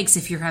having headaches,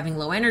 if you're having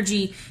low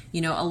energy,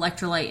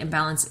 electrolyte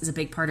imbalance is a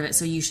big part of it.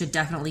 So you should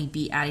definitely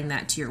be adding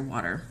that to your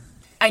water.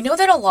 I know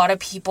that a lot of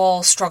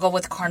people struggle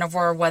with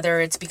carnivore, whether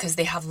it's because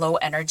they have low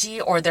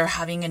energy or they're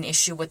having an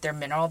issue with their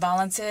mineral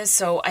balances.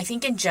 So I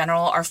think in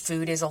general, our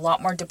food is a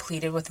lot more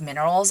depleted with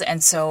minerals.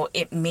 And so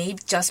it may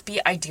just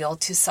be ideal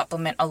to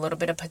supplement a little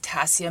bit of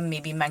potassium,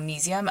 maybe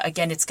magnesium.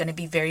 Again, it's going to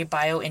be very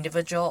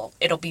bio-individual.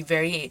 It'll be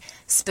very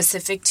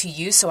specific to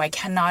you. So I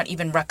cannot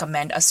even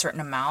recommend a certain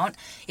amount.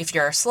 If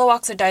you're a slow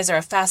oxidizer,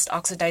 a fast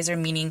oxidizer,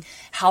 meaning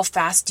how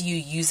fast do you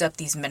use up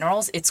these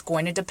minerals, it's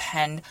going to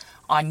depend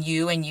on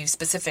you and you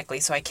specifically,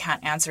 so I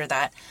can't answer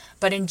that.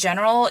 But in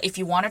general, if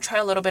you want to try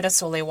a little bit of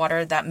Soleil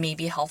water, that may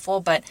be helpful.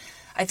 But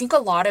I think a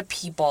lot of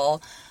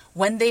people,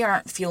 when they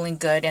aren't feeling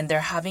good and they're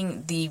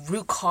having the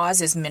root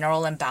cause is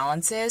mineral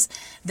imbalances,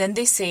 then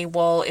they say,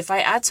 well, if I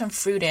add some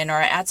fruit in, or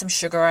I add some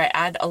sugar, or I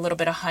add a little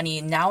bit of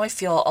honey, now I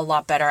feel a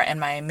lot better and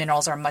my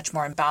minerals are much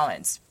more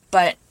imbalanced.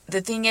 But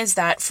the thing is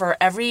that for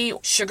every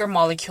sugar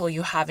molecule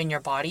you have in your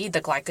body,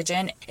 the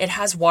glycogen, it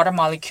has water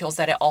molecules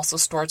that it also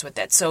stores with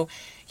it. So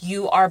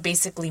you are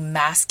basically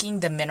masking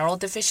the mineral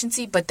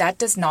deficiency, but that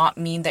does not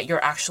mean that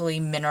you're actually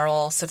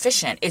mineral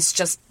sufficient. It's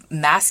just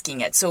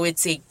masking it. So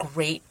it's a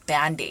great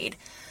Band-Aid.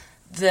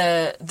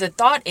 The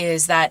thought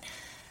is that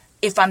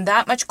if I'm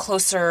that much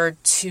closer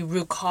to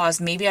root cause,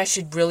 maybe I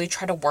should really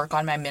try to work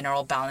on my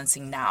mineral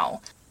balancing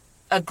now.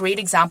 A great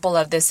example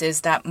of this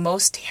is that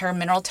most hair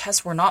mineral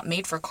tests were not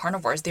made for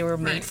carnivores. They were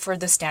made for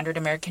the standard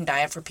American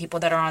diet, for people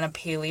that are on a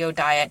paleo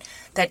diet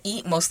that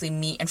eat mostly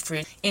meat and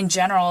fruit. In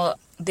general,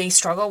 they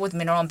struggle with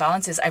mineral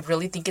imbalances. I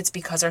really think it's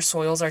because our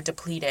soils are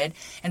depleted.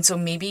 And so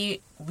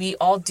maybe we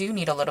all do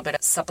need a little bit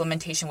of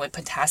supplementation with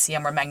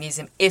potassium or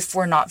magnesium if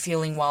we're not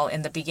feeling well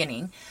in the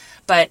beginning.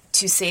 But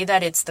to say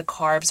that it's the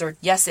carbs, or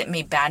yes, it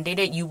may Band-Aid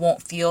it, you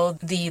won't feel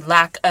the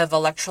lack of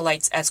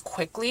electrolytes as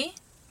quickly.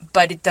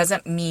 but it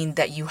doesn't mean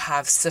that you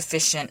have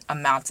sufficient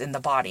amounts in the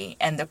body.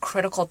 And the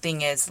critical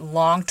thing is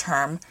long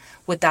term,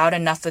 without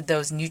enough of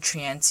those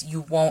nutrients,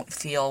 you won't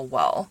feel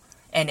well,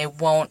 and it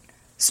won't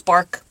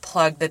spark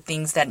plug the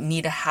things that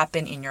need to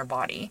happen in your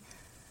body.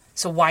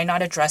 So why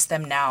not address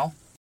them now?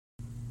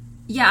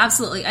 Yeah,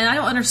 absolutely. And I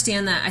don't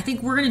understand that. I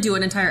think we're going to do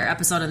an entire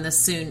episode on this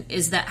soon,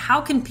 is that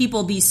how can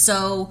people be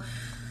so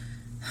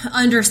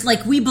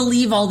we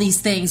believe all these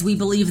things. We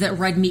believe that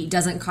red meat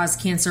doesn't cause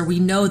cancer. We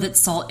know that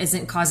salt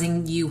isn't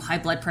causing you high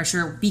blood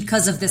pressure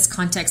because of this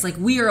context. Like,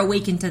 we are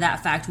awakened to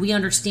that fact. We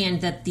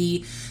understand that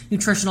the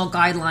nutritional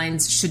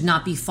guidelines should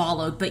not be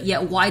followed, but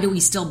yet why do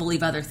we still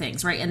believe other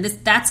things, right? And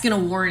that's going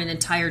to warrant an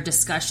entire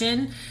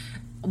discussion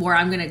where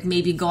I'm going to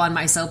maybe go on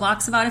my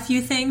soapbox about a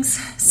few things.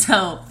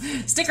 So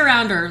stick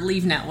around or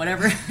leave now,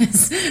 whatever it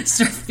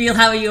is. Feel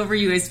however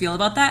you guys feel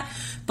about that.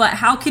 But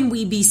how can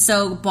we be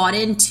so bought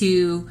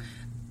into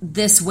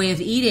this way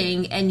of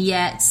eating and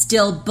yet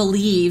still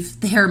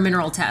believe the hair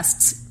mineral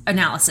tests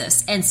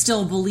analysis and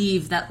still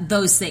believe that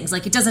those things,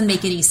 like, it doesn't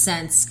make any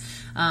sense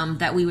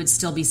that we would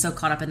still be so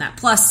caught up in that,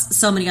 plus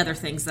so many other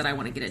things that I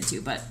want to get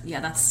into. But yeah,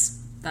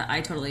 that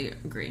I totally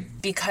agree.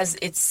 Because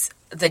it's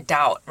the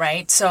doubt,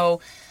 right? So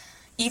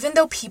even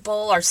though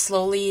people are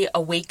slowly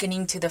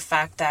awakening to the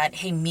fact that,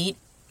 hey, meat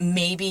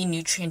may be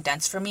nutrient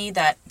dense for me,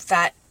 that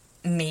fat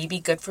may be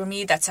good for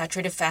me, that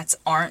saturated fats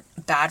aren't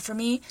bad for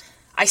me,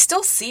 I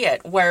still see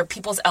it where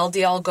people's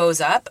LDL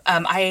goes up.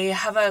 I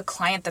have a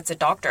client that's a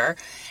doctor,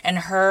 and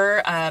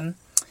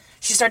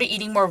she started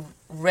eating more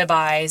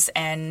ribeyes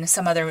and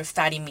some other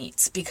fatty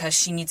meats because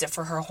she needs it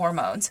for her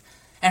hormones.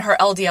 And her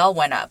LDL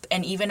went up.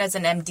 And even as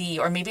an MD,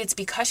 or maybe it's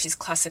because she's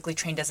classically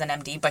trained as an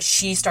MD, but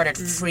she started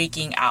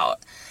freaking out.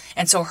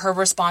 And so her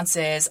response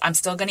is, I'm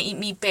still going to eat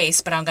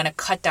meat-based, but I'm going to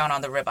cut down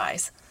on the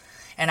ribeyes.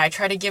 And I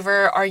try to give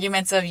her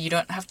arguments of, you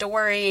don't have to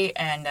worry.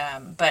 And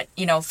but,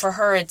 for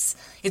her, it's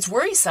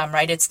worrisome,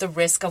 right? It's the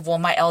risk of, well,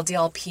 my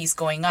LDL-P is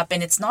going up.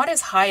 And it's not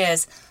as high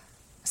as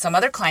some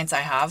other clients I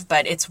have,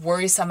 but it's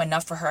worrisome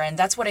enough for her. And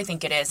that's what I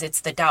think it is.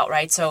 It's the doubt,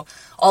 right? So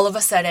all of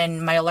a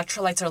sudden, my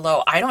electrolytes are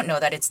low. I don't know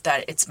that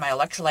it's my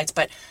electrolytes,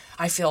 but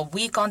I feel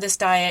weak on this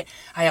diet.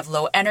 I have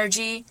low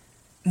energy.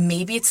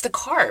 Maybe it's the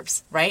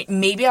carbs, right?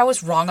 Maybe I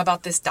was wrong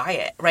about this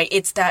diet, right?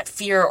 It's that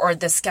fear or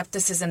the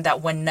skepticism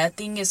that when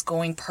nothing is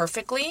going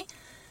perfectly,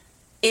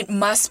 it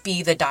must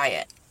be the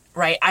diet,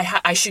 right?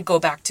 I should go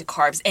back to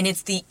carbs. And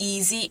it's the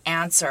easy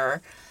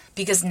answer,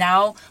 because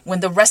now when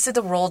the rest of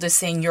the world is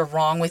saying you're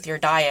wrong with your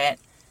diet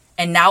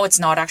and now it's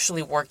not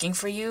actually working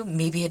for you,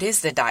 maybe it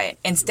is the diet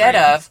instead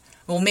of,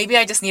 well, maybe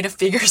I just need to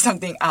figure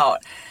something out.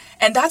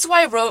 And that's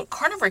why I wrote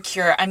Carnivore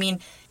Cure. I mean,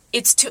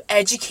 it's to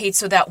educate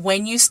so that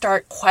when you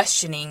start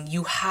questioning,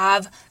 you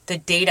have the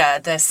data,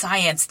 the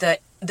science, the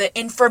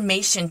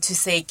information to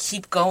say,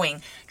 keep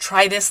going,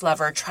 try this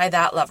lever, try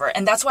that lever.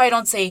 And that's why I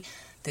don't say,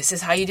 this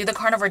is how you do the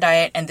carnivore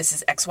diet and this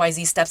is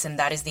XYZ steps and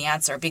that is the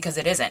answer, because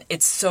it isn't.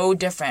 It's so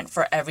different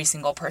for every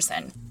single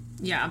person.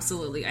 Yeah,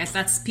 absolutely.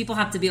 People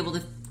have to be able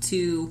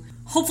to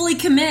hopefully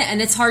commit,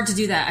 and it's hard to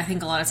do that, I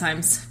think, a lot of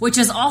times, which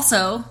is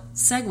also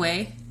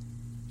segue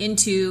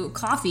into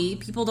coffee.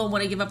 People don't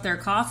want to give up their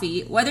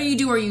coffee, whether you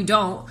do or you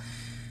don't.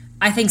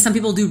 I think some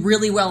people do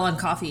really well on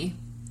coffee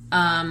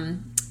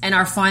and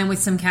are fine with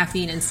some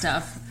caffeine and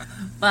stuff.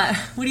 But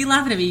what are you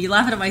laughing at me? You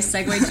laughing at my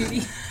segue,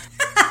 Judy?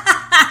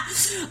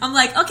 I'm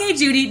like, okay,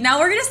 Judy, now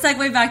we're going to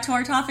segue back to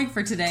our topic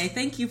for today.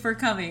 Thank you for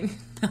coming.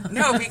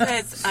 No,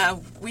 because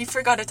we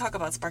forgot to talk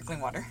about sparkling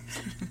water.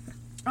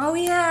 Oh,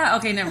 yeah.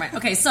 Okay, never mind.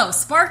 Okay, so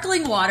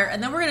sparkling water,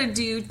 and then we're going to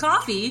do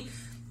coffee,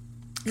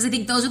 because I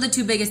think those are the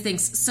two biggest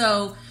things.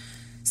 So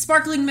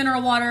sparkling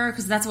mineral water,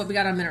 because that's what we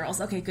got on minerals.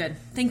 Okay, good.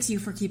 Thanks you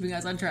for keeping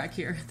us on track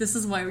here. This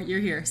is why you're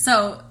here.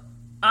 So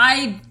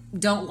I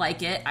don't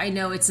like it. I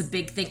know it's a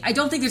big thing. I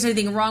don't think there's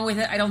anything wrong with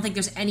it. I don't think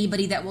there's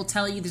anybody that will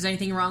tell you there's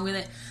anything wrong with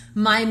it.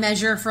 My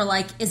measure for,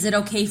 is it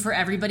okay for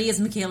everybody is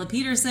Mikhaila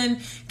Peterson.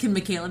 Can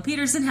Mikhaila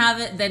Peterson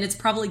have it? Then it's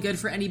probably good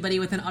for anybody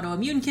with an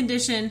autoimmune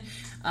condition.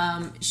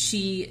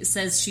 She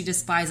says she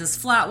despises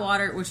flat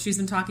water, which she's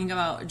been talking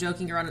about,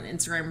 joking around on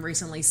Instagram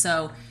recently.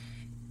 So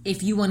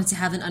if you wanted to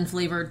have an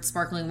unflavored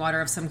sparkling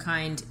water of some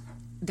kind,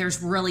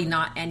 there's really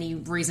not any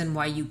reason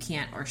why you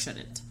can't or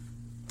shouldn't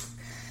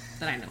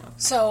that I know of.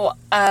 So,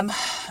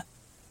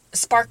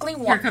 sparkling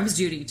water. Here comes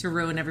Judy to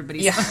ruin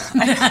everybody's. Yeah.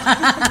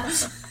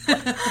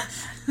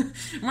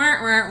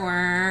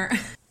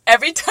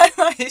 Every time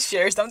I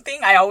share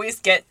something, I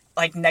always get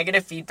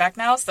negative feedback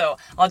now. So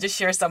I'll just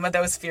share some of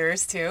those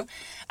fears too.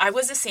 I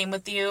was the same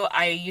with you.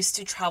 I used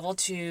to travel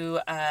to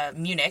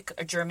Munich,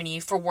 Germany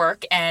for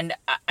work, and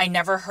I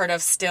never heard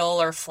of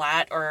still or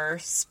flat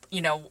or,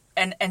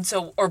 and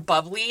so, or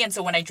bubbly. And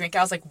so when I drink,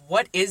 I was like,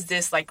 what is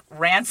this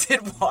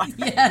rancid water?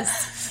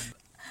 Yes.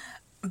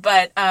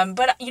 But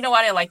you know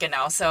what? I like it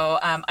now. So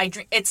I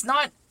drink. It's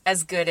not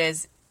as good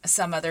as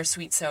some other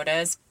sweet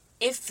sodas.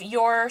 If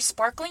your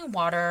sparkling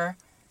water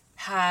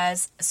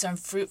has some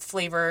fruit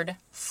flavored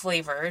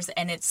flavors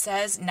and it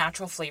says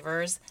natural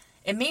flavors,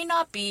 it may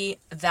not be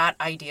that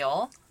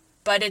ideal,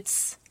 but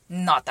it's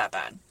not that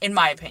bad, in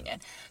my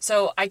opinion.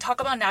 So I talk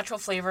about natural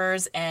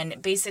flavors,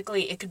 and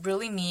basically it could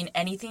really mean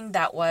anything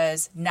that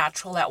was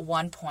natural at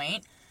one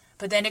point,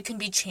 but then it can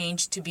be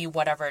changed to be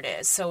whatever it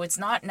is. So it's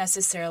not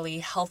necessarily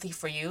healthy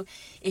for you.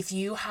 If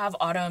you have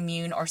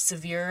autoimmune or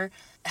severe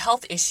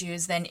health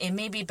issues, then it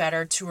may be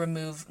better to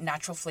remove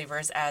natural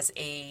flavors as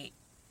a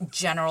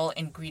general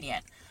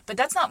ingredient. But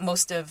that's not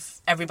most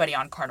of everybody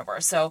on carnivore.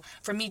 So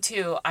for me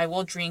too, I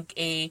will drink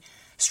a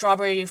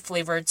strawberry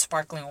flavored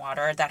sparkling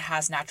water that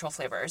has natural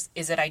flavors.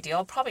 Is it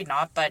ideal? Probably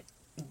not, but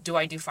do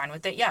I do fine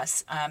with it?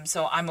 Yes.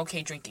 So I'm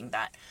okay drinking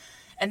that.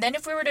 And then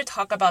if we were to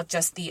talk about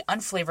just the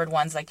unflavored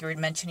ones, like you were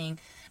mentioning,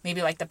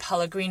 maybe like the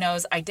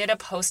Pellegrinos, I did a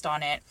post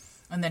on it.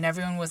 And then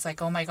everyone was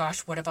like, oh my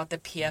gosh, what about the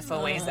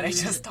PFOAs that I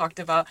just talked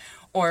about?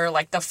 Or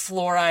like the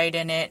fluoride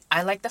in it.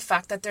 I like the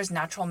fact that there's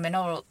natural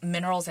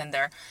minerals in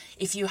there.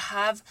 If you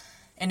have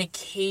an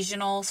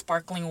occasional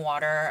sparkling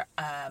water,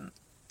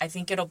 I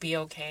think it'll be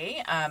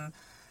okay.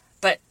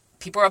 But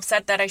people are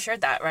upset that I shared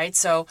that, right?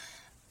 So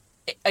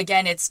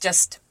again, it's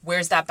just,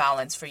 where's that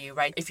balance for you,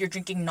 right? If you're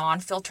drinking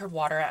non-filtered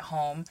water at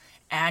home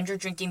and you're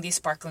drinking these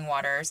sparkling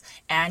waters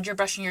and you're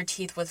brushing your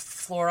teeth with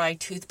fluoride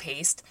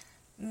toothpaste,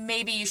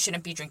 maybe you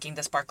shouldn't be drinking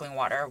the sparkling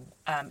water,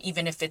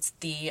 even if it's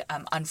the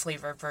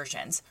unflavored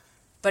versions.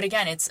 But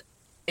again,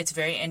 it's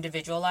very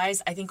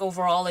individualized. I think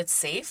overall it's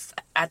safe.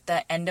 At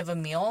the end of a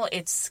meal,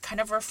 it's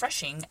kind of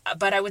refreshing.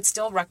 But I would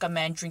still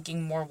recommend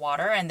drinking more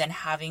water and then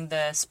having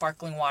the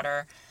sparkling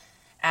water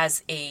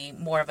as a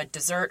more of a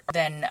dessert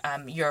than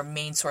your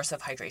main source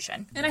of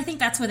hydration. And I think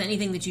that's with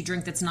anything that you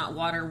drink that's not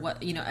water.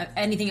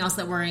 Anything else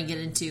that we're going to get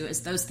into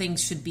is those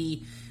things should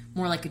be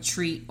more like a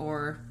treat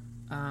or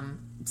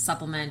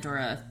supplement or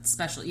a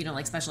special,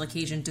 like special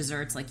occasion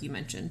desserts, like you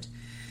mentioned.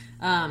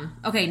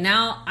 Okay,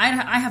 now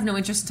I have no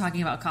interest in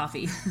talking about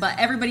coffee, but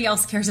everybody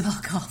else cares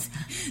about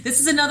coffee. This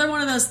is another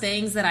one of those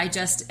things that I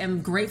just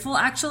am grateful,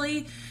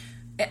 actually.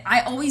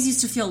 I always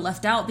used to feel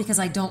left out because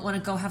I don't want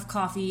to go have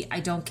coffee. I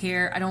don't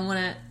care. I don't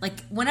want to,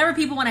 whenever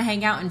people want to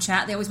hang out and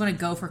chat, they always want to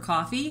go for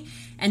coffee.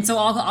 And so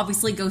I'll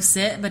obviously go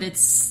sit, but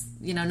it's,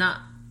 I'm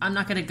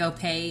not going to go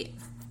pay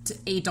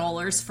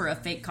 $8 for a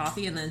fake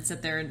coffee and then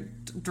sit there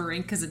and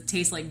drink because it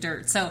tastes like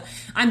dirt. So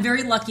I'm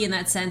very lucky in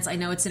that sense. I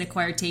know it's an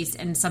acquired taste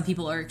and some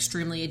people are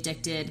extremely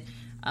addicted.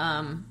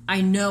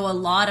 I know a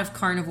lot of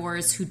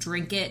carnivores who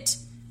drink it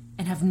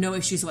and have no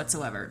issues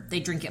whatsoever.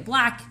 They drink it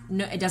black.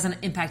 No, it doesn't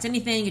impact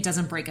anything. It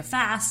doesn't break a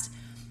fast.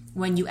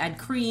 When you add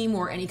cream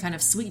or any kind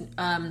of sweet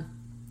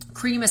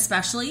cream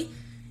especially,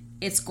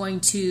 it's going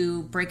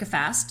to break a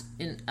fast.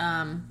 And,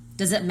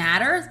 does it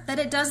matter that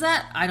it does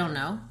that? I don't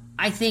know.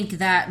 I think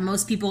that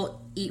most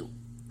people eat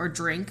or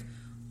drink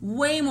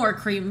way more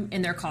cream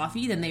in their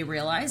coffee than they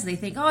realize. They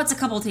think, oh, it's a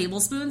couple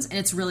tablespoons, and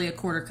it's really a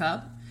quarter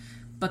cup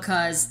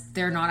because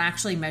they're not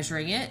actually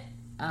measuring it.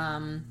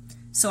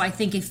 So I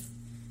think if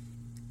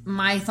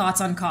my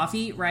thoughts on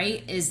coffee,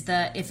 right, is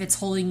that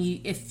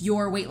if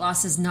your weight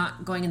loss is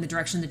not going in the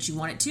direction that you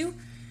want it to,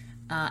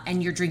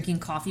 and you're drinking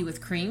coffee with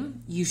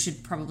cream, you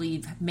should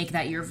probably make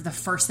that the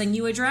first thing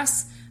you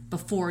address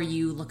before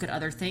you look at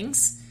other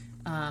things,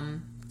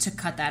 to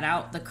cut that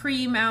out, the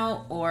cream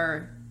out,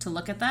 or to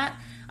look at that.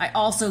 I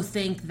also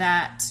think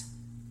that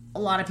a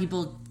lot of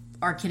people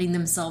are kidding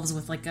themselves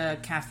with like a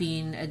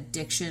caffeine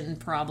addiction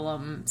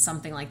problem,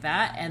 something like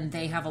that, and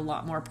they have a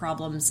lot more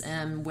problems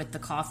with the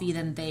coffee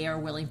than they are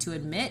willing to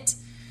admit.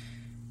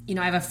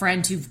 I have a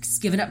friend who's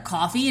given up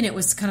coffee, and it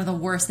was kind of the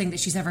worst thing that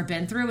she's ever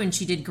been through, and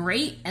she did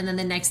great. And then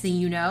the next thing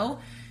you know,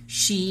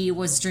 she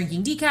was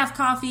drinking decaf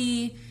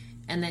coffee,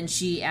 and then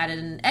she added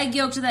an egg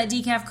yolk to that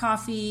decaf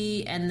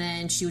coffee, and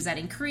then she was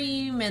adding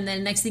cream, and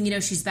then next thing you know,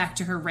 she's back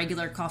to her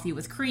regular coffee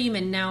with cream,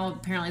 and now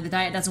apparently the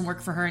diet doesn't work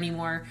for her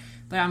anymore.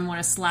 But I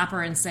want to slap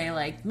her and say,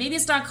 maybe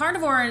it's not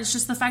carnivore, and it's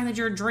just the fact that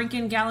you're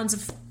drinking gallons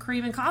of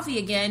cream and coffee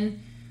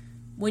again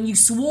when you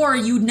swore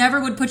you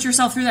never would put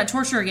yourself through that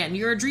torture again.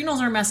 Your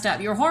adrenals are messed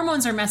up. Your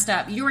hormones are messed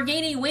up. You are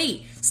gaining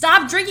weight.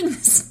 Stop drinking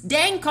this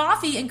dang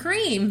coffee and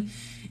cream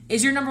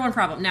is your number one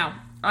problem.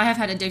 Now, I have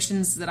had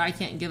addictions that I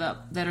can't give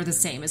up that are the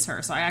same as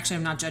her, so I actually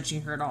am not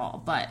judging her at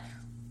all. But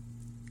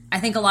I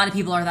think a lot of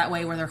people are that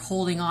way where they're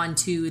holding on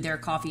to their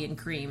coffee and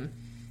cream.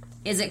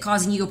 Is it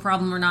causing you a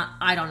problem or not?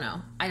 I don't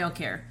know. I don't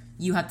care.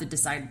 You have to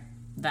decide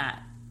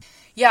that.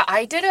 Yeah,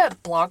 I did a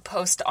blog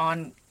post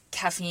on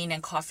caffeine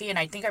and coffee, and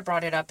I think I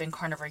brought it up in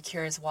Carnivore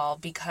Cure as well,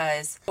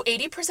 because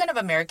 80% of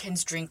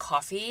Americans drink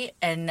coffee,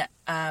 and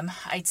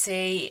I'd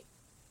say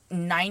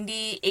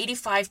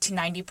 85 to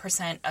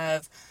 90%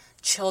 of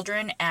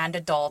children and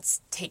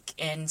adults take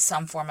in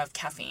some form of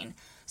caffeine.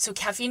 So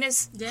caffeine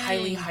is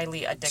highly,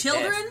 highly addictive.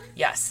 Children?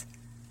 Yes.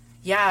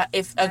 Yeah,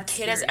 if a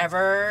kid has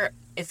ever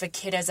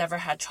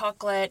had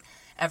chocolate,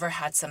 ever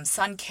had some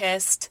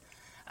Sunkist,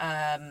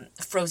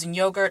 frozen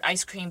yogurt,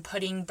 ice cream,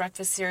 pudding,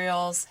 breakfast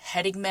cereals,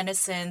 headache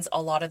medicines,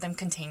 a lot of them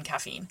contain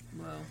caffeine.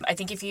 Whoa. I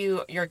think if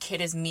your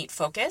kid is meat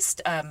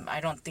focused, I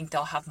don't think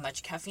they'll have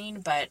much caffeine,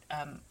 but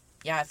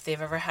if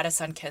they've ever had a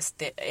Sunkist,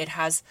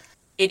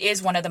 it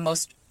is one of the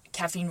most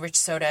caffeine-rich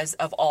sodas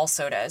of all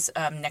sodas,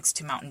 next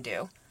to Mountain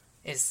Dew.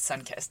 is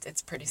sun-kissed.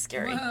 It's pretty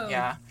scary. Whoa.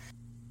 Yeah.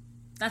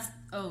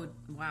 Oh,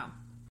 wow.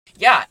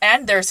 Yeah,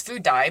 and there's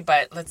food dye,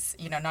 but let's,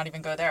 not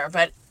even go there.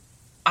 But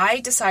I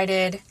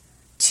decided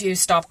to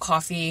stop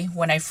coffee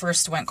when I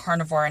first went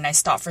carnivore, and I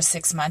stopped for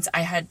 6 months.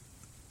 I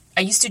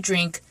used to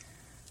drink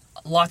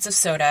lots of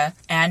soda,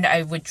 and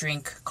I would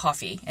drink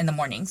coffee in the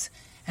mornings.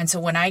 And so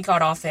when I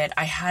got off it,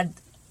 I had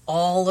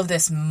all of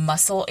this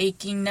muscle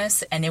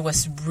achingness, and it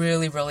was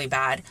really, really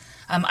bad.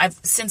 I've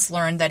since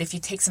learned that if you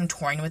take some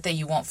taurine with it,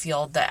 you won't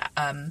feel the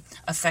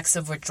effects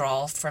of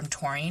withdrawal from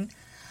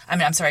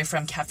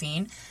from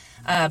caffeine.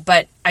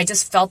 But I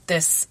just felt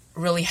this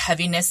really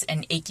heaviness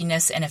and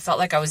achiness, and it felt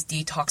like I was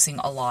detoxing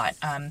a lot.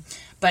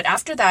 But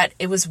after that,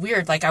 it was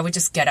weird. Like, I would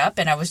just get up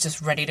and I was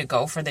just ready to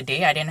go for the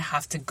day. I didn't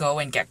have to go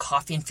and get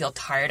coffee and feel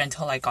tired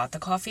until I got the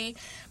coffee.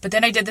 But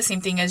then I did the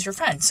same thing as your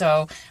friend.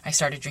 So I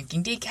started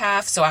drinking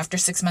decaf. So after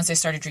 6 months, I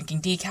started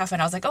drinking decaf,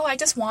 and I was like, oh, I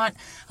just want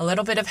a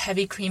little bit of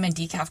heavy cream and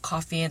decaf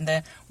coffee in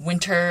the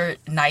winter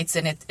nights,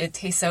 and it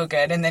tastes so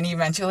good. And then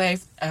eventually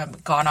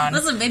I've gone on.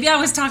 Listen, maybe I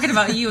was talking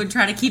about you and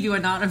trying to keep you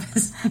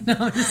anonymous.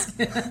 No, just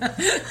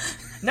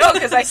No,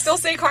 because I still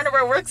say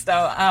carnivore works,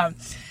 though.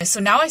 So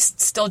now I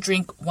still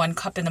drink 1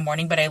 cup in the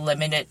morning, but I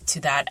limit it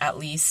to that at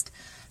least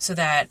so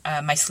that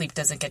my sleep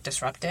doesn't get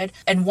disrupted.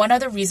 And one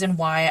other reason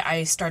why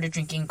I started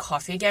drinking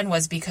coffee again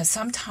was because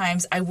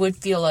sometimes I would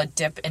feel a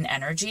dip in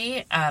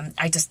energy.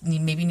 I just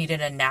maybe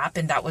needed a nap,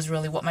 and that was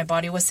really what my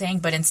body was saying.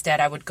 But instead,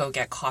 I would go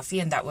get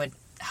coffee, and that would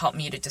help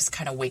me to just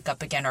kind of wake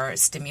up again or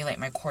stimulate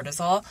my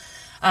cortisol.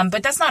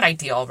 But that's not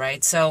ideal,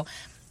 right? So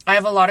I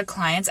have a lot of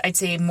clients, I'd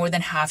say more than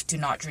half do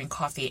not drink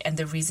coffee. And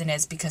the reason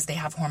is because they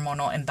have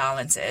hormonal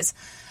imbalances.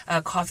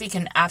 Coffee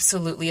can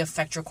absolutely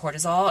affect your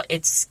cortisol.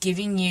 It's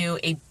giving you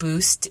a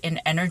boost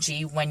in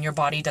energy when your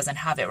body doesn't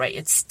have it, right?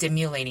 It's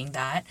stimulating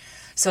that.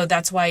 So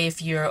that's why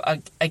if you,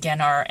 again,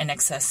 are an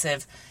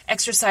excessive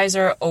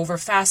exerciser, over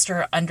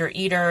faster, under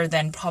eater,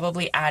 then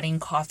probably adding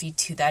coffee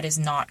to that is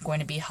not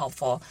going to be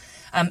helpful.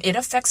 It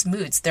affects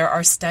moods. There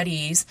are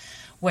studies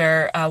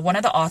where one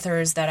of the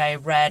authors that I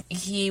read,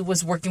 he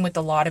was working with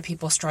a lot of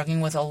people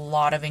struggling with a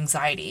lot of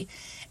anxiety.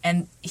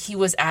 And he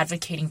was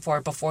advocating for,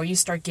 before you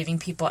start giving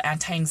people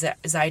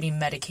anti-anxiety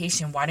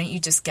medication, why don't you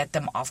just get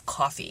them off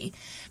coffee?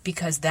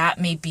 Because that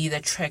may be the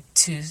trick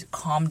to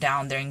calm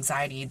down their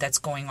anxiety that's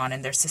going on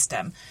in their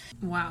system.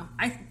 Wow.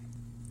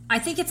 I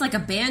think it's like a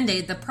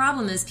Band-Aid. The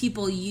problem is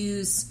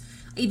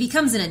it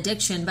becomes an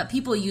addiction, but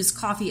people use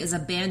coffee as a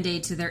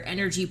Band-Aid to their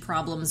energy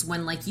problems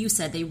when, like you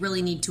said, they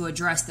really need to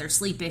address their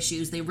sleep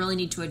issues. They really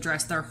need to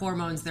address their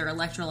hormones, their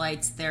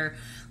electrolytes,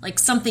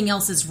 something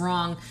else is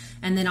wrong.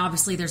 And then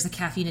obviously there's the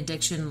caffeine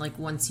addiction. Like,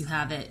 once you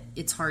have it,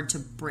 it's hard to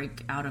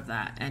break out of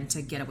that and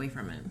to get away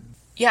from it.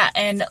 Yeah,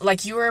 and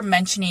like you were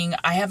mentioning,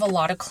 I have a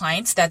lot of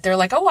clients that they're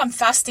like, oh, I'm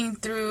fasting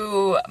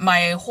through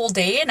my whole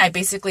day and I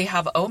basically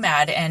have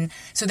OMAD. And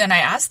so then I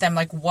ask them,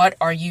 like, what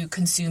are you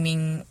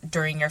consuming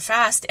during your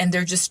fast? And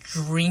they're just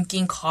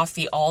drinking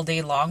coffee all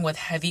day long with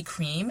heavy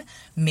cream,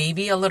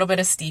 maybe a little bit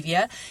of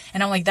stevia.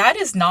 And I'm like, that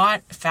is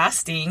not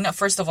fasting,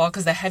 first of all,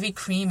 because the heavy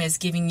cream is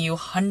giving you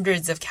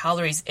hundreds of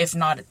calories, if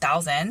not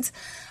thousands.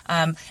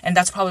 And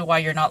that's probably why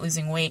you're not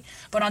losing weight.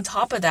 But on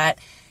top of that,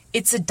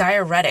 it's a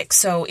diuretic,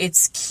 so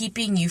it's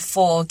keeping you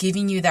full,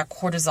 giving you that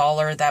cortisol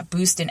or that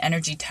boost in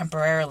energy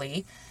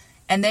temporarily.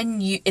 And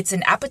then it's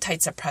an appetite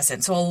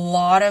suppressant. So a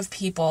lot of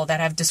people that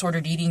have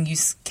disordered eating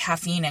use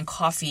caffeine and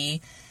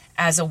coffee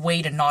as a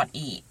way to not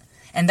eat.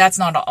 And that's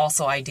not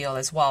also ideal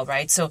as well,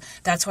 right? So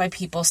that's why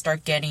people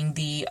start getting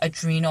the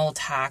adrenal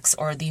attacks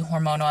or the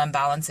hormonal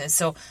imbalances.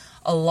 So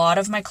a lot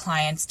of my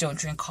clients don't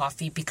drink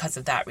coffee because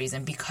of that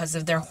reason, because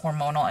of their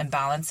hormonal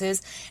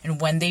imbalances.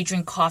 And when they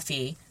drink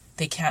coffee,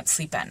 they can't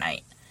sleep at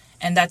night.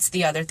 And that's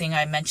the other thing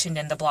I mentioned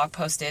in the blog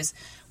post is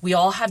we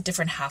all have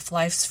different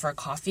half-lives for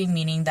coffee,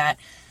 meaning that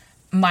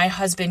my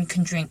husband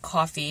can drink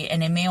coffee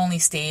and it may only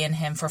stay in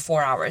him for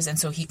 4 hours, and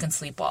so he can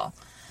sleep well.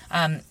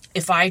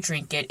 If I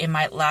drink it, it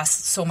might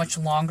last so much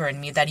longer in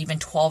me that even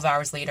 12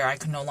 hours later, I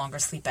can no longer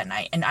sleep at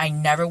night. And I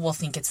never will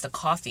think it's the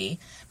coffee,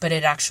 but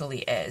it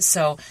actually is.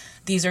 So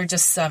these are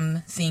just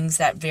some things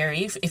that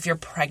vary. If you're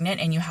pregnant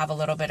and you have a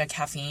little bit of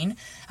caffeine,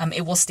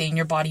 it will stay in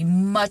your body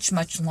much,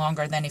 much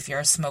longer than if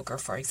you're a smoker,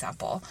 for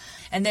example.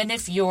 And then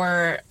if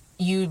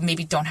you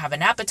maybe don't have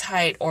an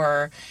appetite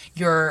or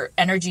your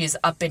energy is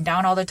up and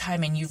down all the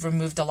time and you've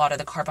removed a lot of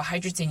the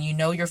carbohydrates and you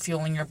know you're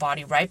fueling your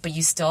body right, but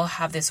you still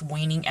have this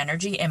waning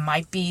energy, it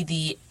might be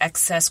the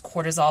excess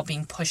cortisol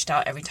being pushed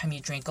out every time you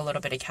drink a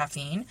little bit of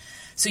caffeine.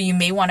 So you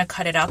may want to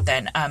cut it out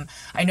then.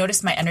 I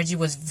noticed my energy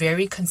was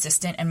very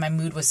consistent and my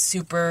mood was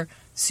super,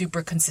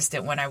 super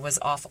consistent when I was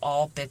off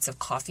all bits of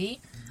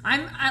coffee.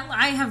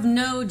 I have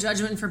no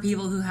judgment for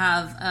people who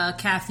have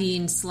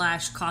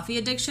caffeine/coffee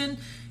addiction,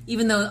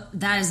 even though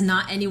that is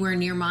not anywhere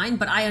near mine,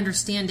 but I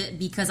understand it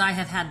because I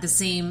have had the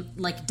same,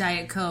 like,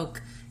 Diet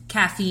Coke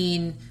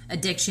caffeine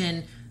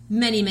addiction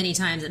many, many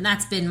times, and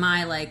that's been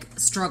my,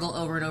 struggle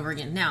over and over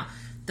again. Now,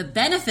 the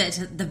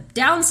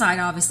downside,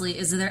 obviously,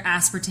 is their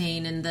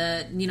aspartame and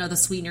the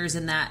sweeteners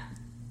in that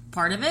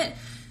part of it.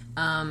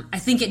 I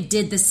think it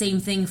did the same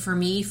thing for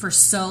me for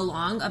so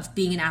long of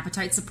being an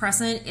appetite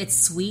suppressant. It's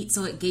sweet,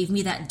 so it gave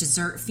me that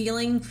dessert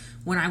feeling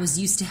when I was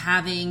used to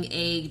having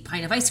a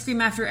pint of ice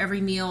cream after every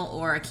meal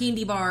or a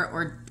candy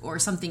bar or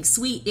something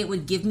sweet. It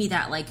would give me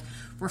that like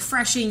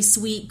refreshing,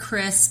 sweet,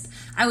 crisp.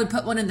 I would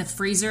put one in the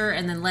freezer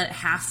and then let it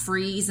half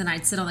freeze, and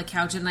I'd sit on the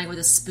couch at night with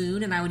a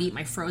spoon and I would eat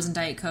my frozen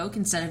Diet Coke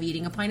instead of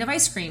eating a pint of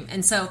ice cream.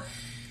 And so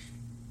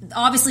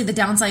obviously the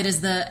downside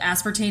is the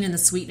aspartame and the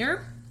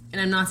sweetener. And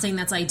I'm not saying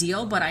that's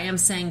ideal, but I am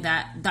saying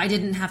that I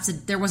didn't have to,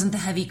 there wasn't the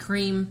heavy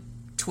cream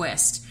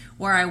twist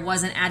where I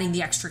wasn't adding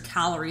the extra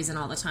calories in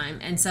all the time.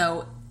 And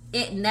so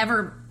it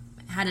never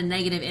had a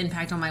negative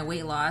impact on my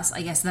weight loss,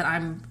 I guess, that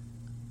I'm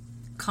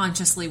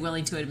consciously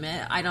willing to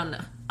admit. I don't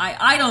know.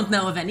 I don't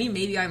know of any.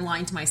 Maybe I'm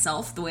lying to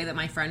myself the way that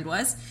my friend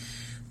was.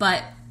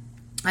 But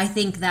I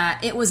think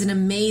that it was an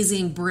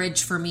amazing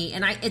bridge for me.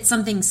 And it's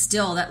something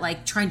still that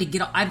like trying to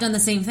get, I've done the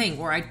same thing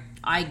where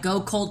I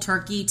go cold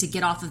turkey to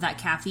get off of that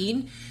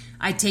caffeine.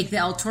 I take the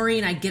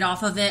L-taurine, I get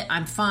off of it,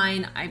 I'm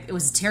fine. It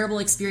was a terrible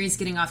experience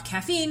getting off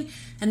caffeine,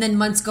 and then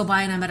months go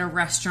by and I'm at a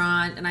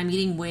restaurant and I'm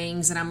eating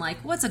wings and I'm like,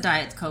 what's a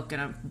Diet Coke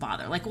gonna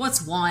bother? Like,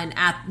 what's one?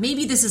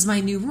 Maybe this is my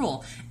new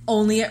rule,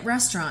 only at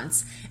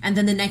restaurants. And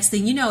then the next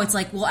thing you know, it's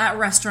like, well, at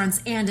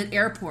restaurants and at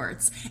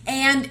airports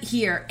and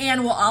here,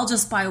 and well, I'll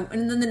just buy,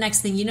 and then the next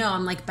thing you know,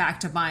 I'm like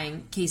back to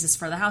buying cases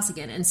for the house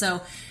again. And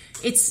so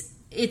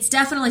it's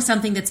definitely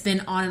something that's been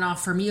on and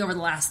off for me over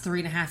the last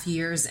 3.5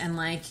 years, and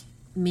like,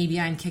 maybe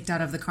I'm kicked out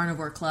of the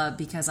carnivore club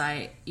because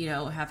I,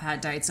 have had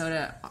diet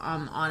soda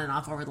on and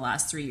off over the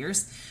last 3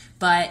 years.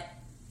 But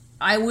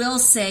I will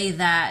say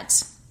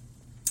that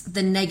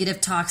the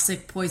negative,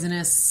 toxic,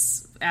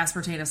 poisonous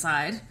aspartame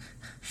aside,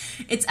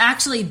 it's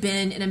actually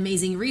been an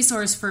amazing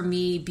resource for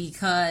me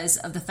because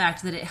of the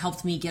fact that it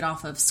helped me get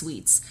off of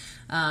sweets.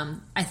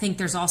 I think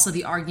there's also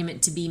the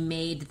argument to be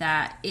made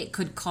that it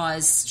could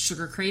cause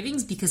sugar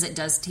cravings because it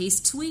does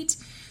taste sweet.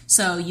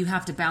 So you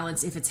have to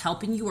balance if it's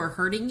helping you or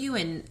hurting you.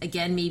 And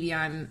again, maybe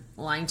I'm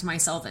lying to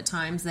myself at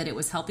times that it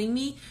was helping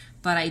me.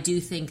 But I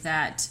do think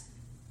that,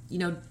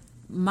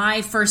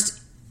 my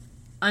first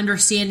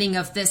understanding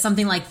of this,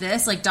 something like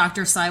this, like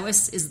Dr.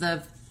 Siwas is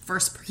the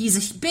first,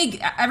 he's a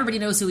big, everybody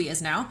knows who he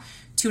is now.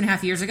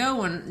 2.5 years ago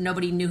when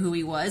nobody knew who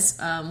he was,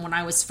 when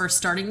I was first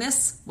starting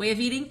this way of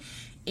eating.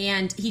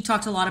 And he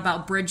talked a lot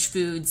about bridge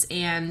foods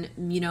and,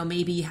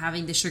 maybe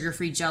having the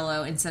sugar-free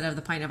Jell-O instead of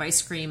the pint of ice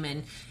cream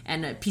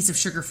and a piece of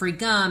sugar-free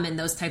gum and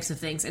those types of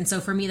things. And so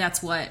for me,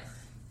 that's what,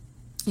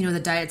 the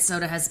diet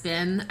soda has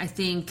been. I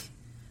think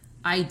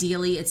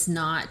ideally it's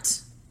not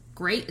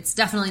great. It's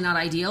definitely not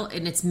ideal,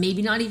 and it's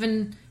maybe not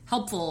even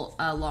helpful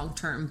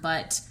long-term.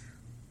 But,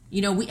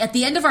 we at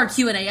the end of our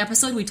Q&A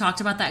episode, we talked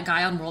about that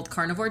guy on World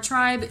Carnivore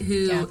Tribe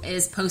who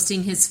is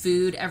posting his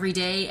food every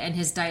day and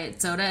his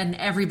diet soda, and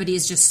everybody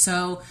is just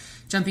so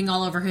jumping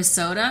all over his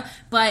soda.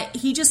 But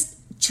he just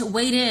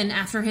weighed in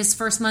after his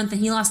first month,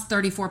 and he lost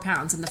 34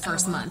 pounds in the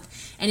first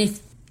month. And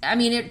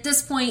at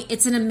this point,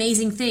 it's an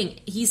amazing thing.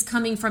 He's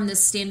coming from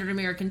this standard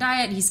American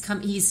diet.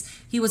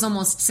 He was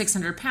almost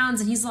 600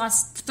 pounds, and he's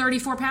lost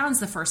 34 pounds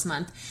the first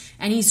month,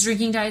 and he's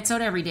drinking diet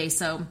soda every day.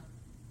 So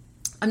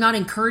I'm not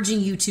encouraging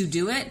you to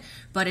do it,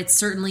 but it's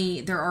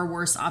certainly, there are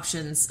worse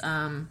options.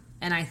 And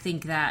I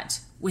think that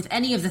with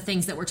any of the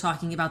things that we're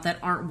talking about that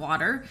aren't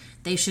water,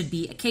 they should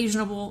be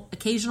occasional,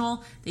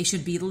 they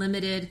should be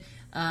limited,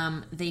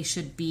 they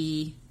should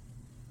be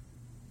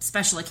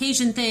special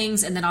occasion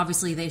things, and then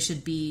obviously they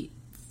should be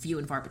few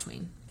and far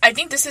between. I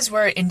think this is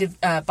where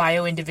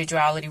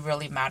bio-individuality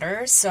really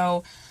matters.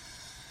 So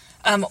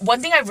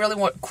one thing I really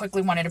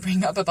quickly wanted to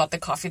bring up about the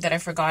coffee that I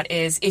forgot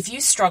is if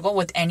you struggle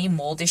with any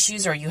mold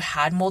issues or you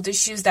had mold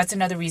issues, that's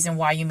another reason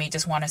why you may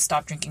just want to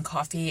stop drinking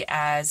coffee,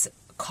 as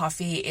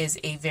coffee is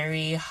a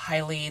very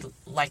highly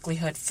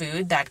likelihood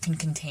food that can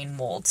contain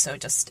mold. So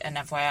just an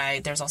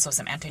FYI, there's also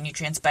some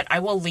anti-nutrients, but I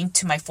will link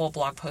to my full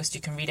blog post.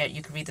 You can read it.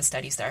 You can read the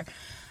studies there.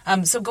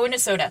 So going to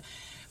soda.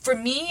 For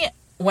me,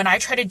 when I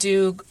try to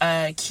do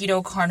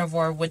keto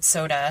carnivore with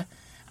soda,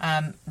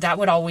 that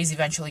would always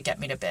eventually get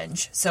me to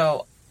binge.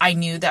 So I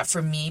knew that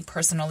for me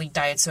personally,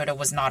 diet soda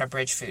was not a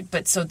bridge food.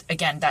 But so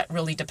again, that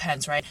really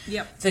depends, right?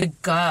 Yep. The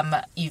gum,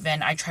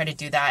 even, I try to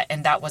do that,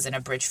 and that wasn't a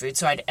bridge food.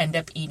 So I'd end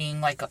up eating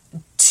like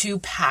 2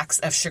 packs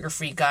of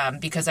sugar-free gum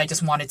because I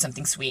just wanted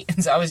something sweet.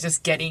 And so I was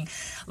just getting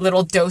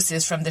little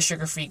doses from the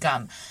sugar-free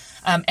gum.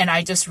 And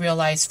I just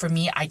realized for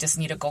me, I just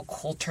need to go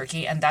cold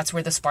turkey. And that's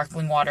where the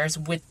sparkling waters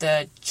with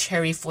the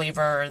cherry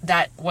flavor,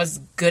 that was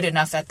good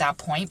enough at that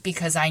point,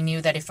 because I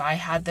knew that if I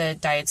had the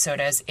diet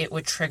sodas, it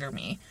would trigger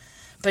me.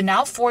 But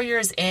now 4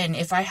 years in,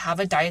 if I have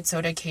a diet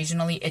soda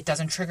occasionally, it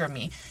doesn't trigger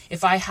me.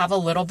 If I have a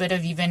little bit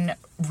of even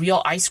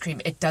real ice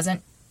cream, it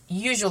doesn't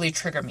usually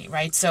trigger me,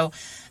 right? So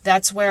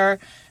that's where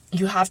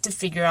you have to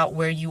figure out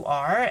where you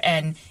are.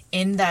 And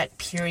in that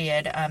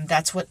period,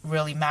 that's what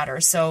really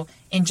matters. So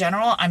in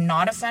general, I'm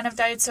not a fan of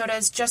diet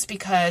sodas just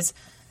because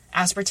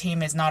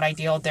aspartame is not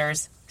ideal.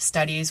 There's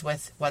studies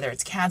with whether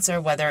it's cancer,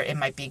 whether it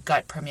might be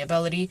gut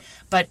permeability.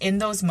 But in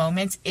those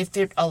moments, if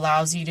it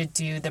allows you to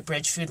do the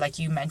bridge food, like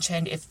you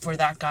mentioned, if for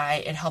that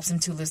guy, it helps him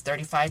to lose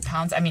 35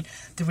 pounds. I mean,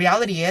 the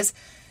reality is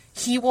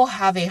he will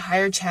have a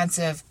higher chance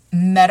of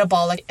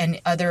metabolic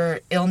and other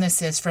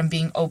illnesses from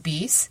being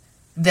obese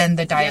than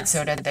the diet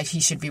soda that he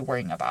should be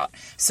worrying about.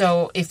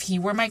 So if he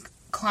were my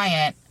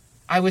client,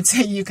 I would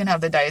say you can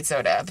have the diet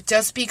soda.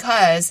 Just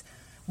because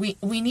we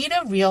need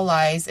to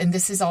realize, and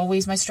this is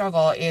always my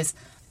struggle, is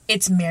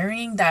it's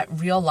marrying that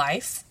real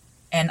life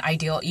and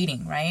ideal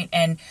eating, right?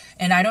 And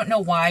I don't know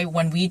why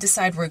when we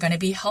decide we're going to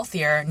be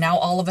healthier, now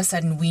all of a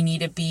sudden we need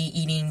to be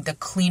eating the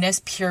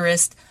cleanest,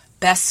 purest,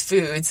 best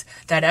foods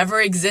that ever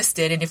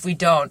existed. And if we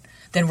don't,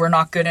 then we're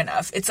not good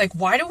enough. It's like,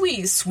 why do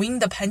we swing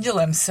the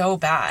pendulum so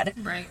bad,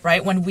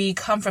 right? When we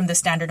come from the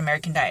standard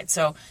American diet.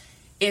 So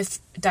if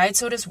diet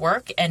sodas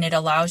work and it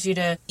allows you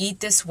to eat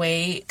this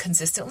way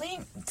consistently,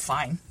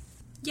 fine.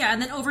 Yeah,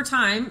 and then over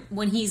time,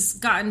 when he's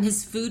gotten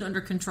his food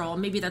under control,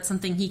 maybe that's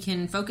something he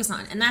can focus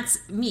on. And that's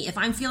me. If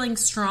I'm feeling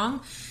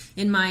strong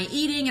in my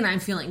eating and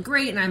I'm feeling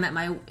great and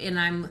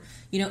I'm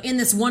in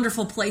this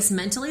wonderful place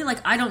mentally, like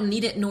I don't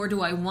need it nor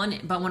do I want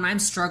it. But when I'm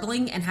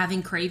struggling and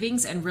having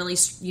cravings and really,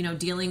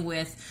 dealing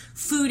with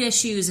food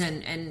issues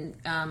and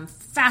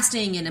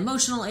fasting and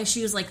emotional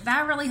issues, like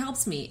that really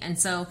helps me. And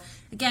so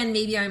again,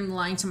 maybe I'm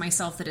lying to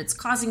myself that it's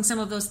causing some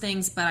of those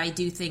things, but I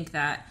do think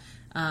that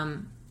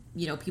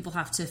people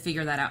have to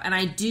figure that out. And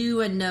I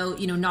do know,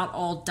 not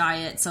all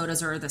diet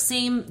sodas are the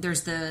same.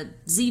 There's the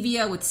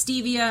Zevia with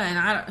stevia,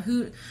 and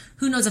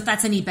who knows if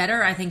that's any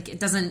better. I think it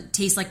doesn't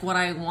taste like what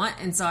I want,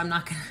 and so I'm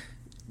not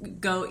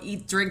going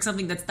to drink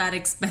something that's that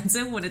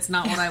expensive when it's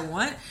not what I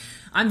want.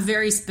 I'm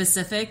very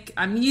specific.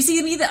 I mean, you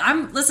see me that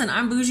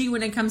I'm bougie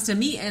when it comes to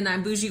meat, and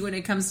I'm bougie when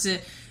it comes to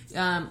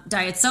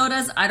diet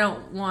sodas. I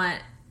don't want,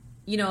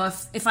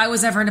 if I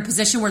was ever in a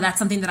position where that's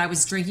something that I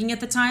was drinking at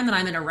the time, and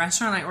I'm in a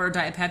restaurant, I order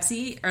Diet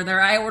Pepsi, or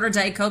I order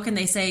Diet Coke, and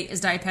they say, is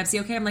Diet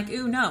Pepsi okay? I'm like,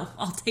 ooh, no,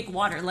 I'll take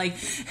water. Like,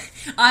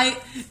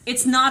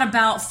 it's not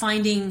about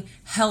finding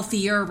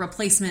healthier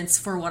replacements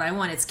for what I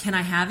want. It's, can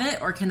I have it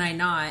or can I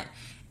not?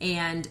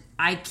 And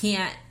I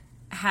can't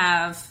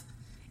have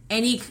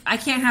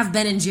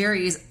Ben and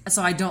Jerry's,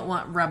 so I don't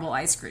want Rebel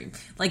ice cream.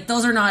 Like,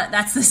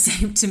 that's the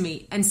same to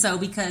me. And so,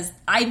 because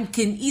I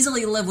can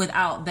easily live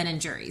without Ben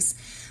and Jerry's,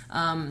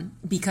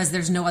 because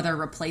there's no other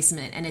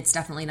replacement, and it's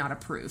definitely not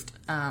approved.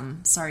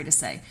 Sorry to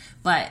say,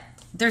 but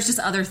there's just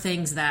other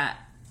things that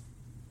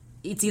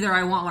it's either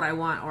I want what I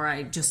want, or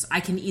I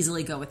can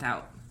easily go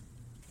without.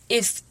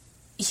 If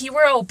he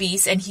were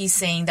obese and he's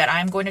saying that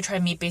I'm going to try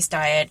a meat-based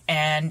diet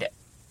and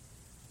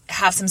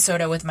have some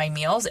soda with my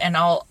meals, and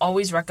I'll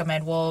always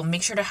recommend, well,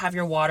 make sure to have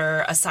your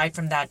water aside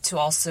from that to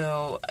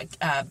also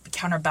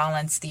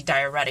counterbalance the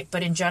diuretic.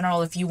 But in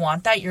general, if you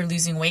want that, you're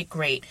losing weight,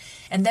 great.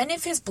 And then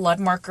if his blood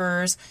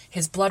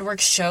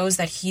work shows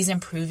that he's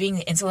improving,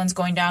 the insulin's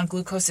going down,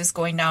 glucose is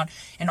going down,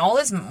 and all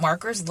his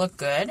markers look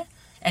good,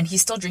 and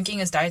he's still drinking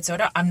his diet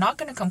soda, I'm not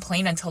going to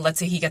complain until, let's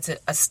say, he gets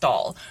a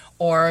stall,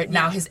 or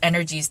now his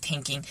energy is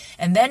tanking.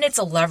 And then it's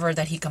a lever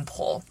that he can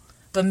pull.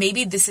 But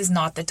maybe this is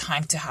not the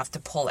time to have to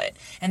pull it.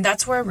 And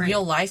that's where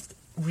real life,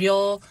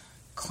 real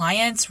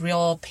clients,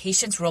 real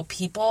patients, real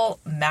people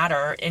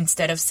matter,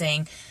 instead of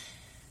saying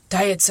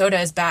diet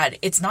soda is bad.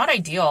 It's not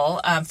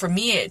ideal. For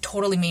me, it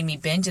totally made me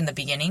binge in the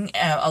beginning.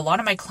 A lot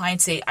of my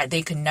clients say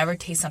they could never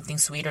taste something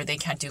sweet, or they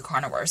can't do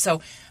carnivore.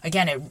 So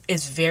again, it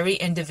is very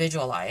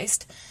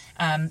individualized.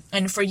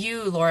 And for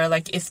you, Laura,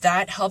 like if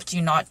that helped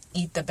you not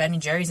eat the Ben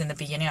 & Jerry's in the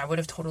beginning, I would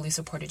have totally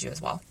supported you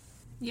as well.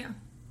 Yeah.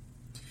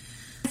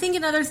 I think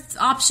another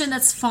option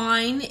that's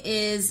fine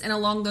is, and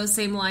along those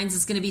same lines,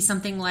 is going to be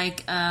something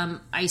like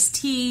iced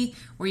tea,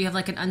 where you have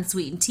like an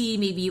unsweetened tea.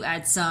 Maybe you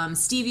add some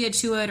stevia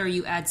to it, or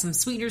you add some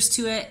sweeteners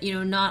to it.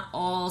 Not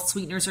all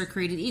sweeteners are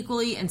created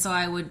equally, and so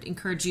I would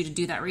encourage you to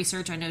do that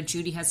research. I know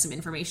Judy has some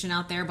information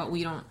out there, but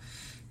we don't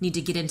need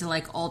to get into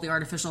like all the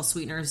artificial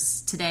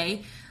sweeteners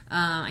today.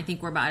 I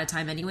think we're about out of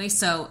time anyway.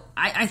 So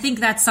I think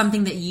that's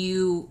something that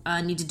you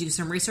need to do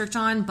some research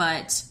on,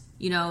 but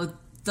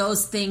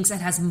those things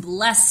that has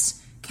less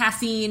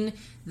caffeine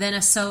than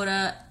a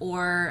soda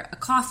or a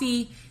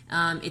coffee.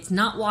 It's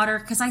not water,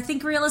 because I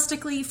think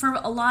realistically for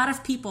a lot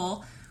of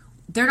people,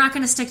 they're not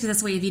going to stick to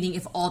this way of eating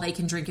if all they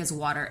can drink is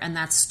water, and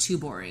that's too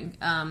boring.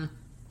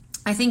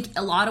 I think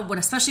a lot of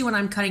especially when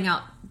I'm cutting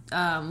out,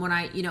 when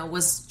I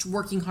was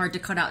working hard to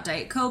cut out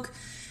Diet Coke,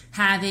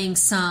 having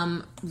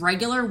some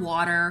regular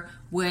water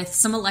with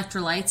some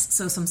electrolytes,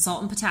 so some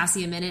salt and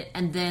potassium in it,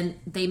 and then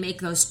they make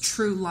those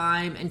true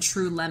lime and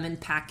true lemon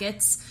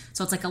packets.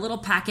 So it's like a little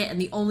packet, and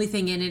the only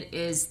thing in it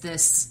is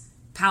this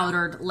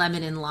powdered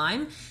lemon and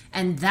lime,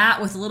 and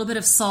that with a little bit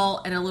of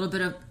salt and a little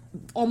bit of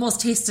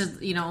almost tasted,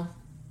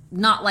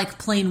 not like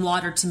plain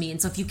water to me. And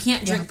so if you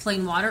can't drink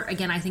plain water,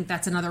 again, I think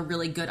that's another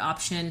really good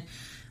option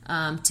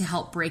to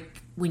help break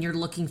when you're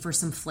looking for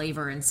some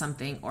flavor in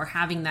something, or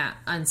having that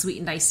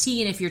unsweetened iced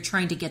tea. And if you're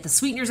trying to get the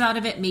sweeteners out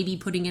of it, maybe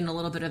putting in a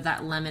little bit of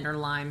that lemon or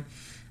lime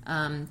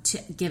to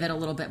give it a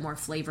little bit more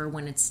flavor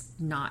when it's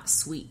not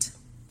sweet.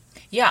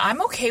 Yeah,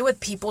 I'm okay with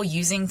people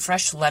using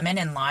fresh lemon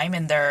and lime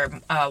in their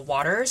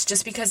waters,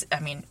 just because, I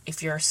mean,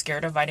 if you're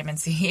scared of vitamin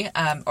C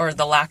or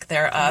the lack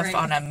thereof Right.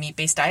 on a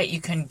meat-based diet,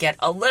 you can get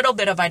a little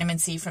bit of vitamin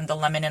C from the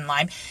lemon and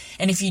lime.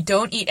 And if you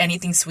don't eat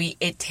anything sweet,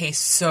 it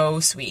tastes so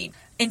sweet.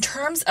 In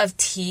terms of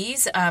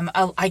teas,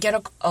 I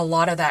get a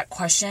lot of that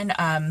question.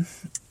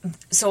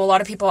 So a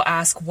lot of people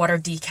ask, what are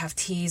decaf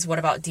teas? What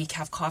about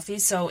decaf coffee?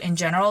 So in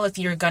general, if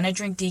you're going to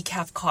drink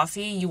decaf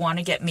coffee, you want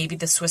to get maybe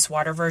the Swiss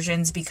water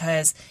versions,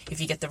 because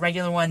if you get the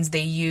regular ones,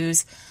 they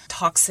use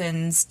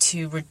toxins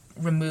to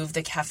remove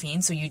the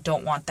caffeine. So you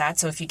don't want that.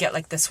 So if you get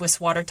like the Swiss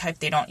water type,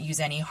 they don't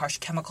use any harsh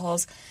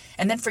chemicals.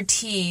 And then for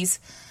teas,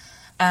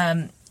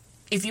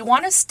 if you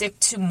want to stick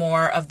to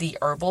more of the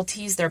herbal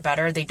teas, they're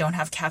better. They don't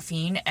have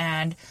caffeine,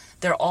 and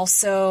they're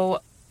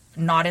also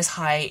not as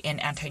high in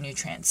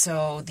anti-nutrients.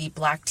 So the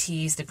black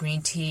teas, the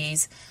green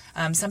teas,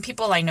 some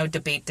people I know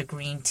debate the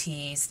green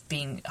teas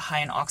being high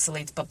in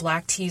oxalates, but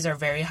black teas are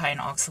very high in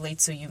oxalates.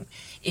 So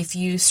if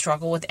you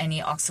struggle with any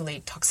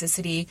oxalate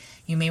toxicity,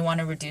 you may want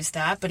to reduce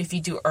that. But if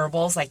you do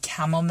herbals, like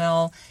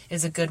chamomile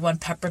is a good one.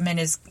 Peppermint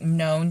is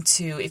known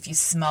to, if you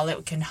smell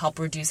it, can help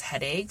reduce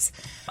headaches.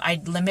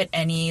 I'd limit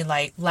any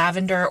like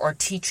lavender or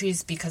tea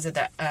trees because of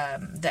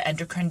the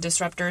endocrine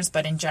disruptors.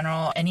 But in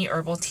general, any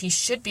herbal tea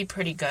should be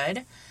pretty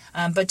good.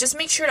 But just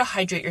make sure to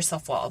hydrate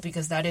yourself well,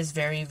 because that is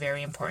very,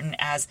 very important,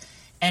 as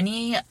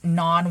any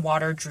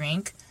non-water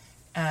drink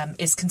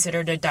is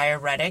considered a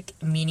diuretic,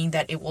 meaning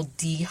that it will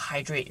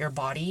dehydrate your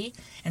body.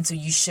 And so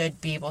you should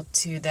be able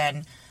to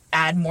then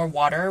add more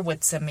water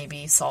with some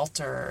maybe salt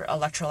or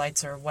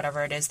electrolytes or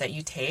whatever it is that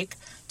you take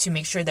to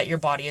make sure that your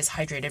body is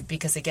hydrated,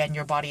 because again,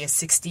 your body is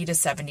 60 to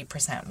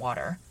 70%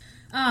 water.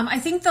 I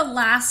think the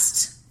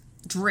last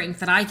drink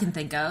that I can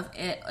think of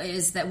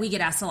is that we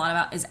get asked a lot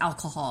about is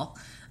alcohol.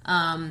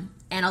 And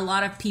a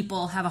lot of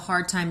people have a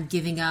hard time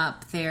giving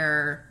up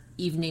their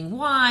evening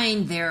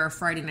wine, their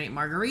Friday night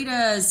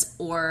margaritas,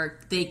 or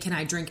can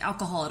I drink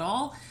alcohol at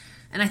all?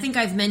 And I think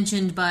I've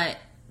mentioned, but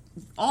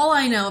all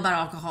I know about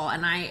alcohol,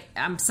 and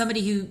I'm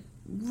somebody who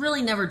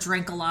really never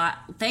drank a lot.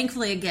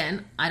 Thankfully,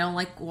 again, I don't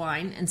like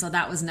wine, and so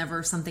that was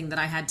never something that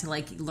I had to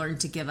like learn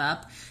to give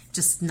up.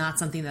 Just not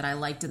something that I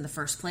liked in the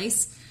first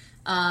place.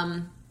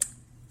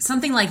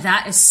 Something like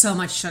that is so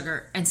much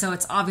sugar, and so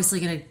it's obviously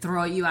going to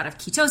throw you out of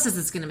ketosis.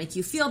 It's going to make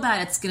you feel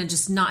bad. It's going to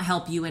just not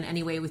help you in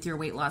any way with your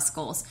weight loss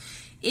goals.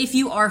 If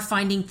you are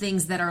finding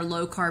things that are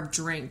low carb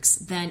drinks,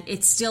 then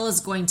it still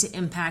is going to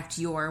impact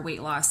your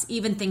weight loss.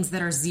 Even things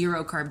that are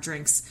zero carb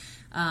drinks.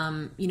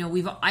 I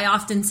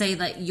often say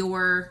that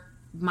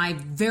my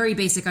very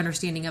basic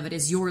understanding of it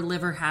is your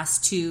liver has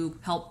to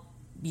help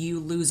you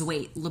lose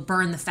weight,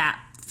 burn the fat,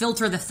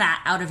 filter the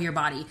fat out of your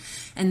body.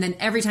 And then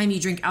every time you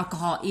drink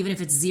alcohol, even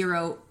if it's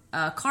zero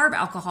carb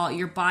alcohol,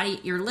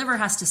 your liver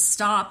has to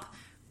stop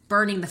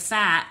burning the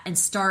fat and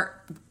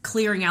start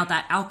clearing out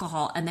that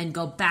alcohol and then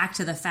go back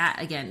to the fat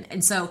again.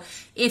 And so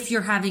if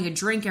you're having a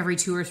drink every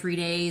 2 or 3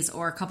 days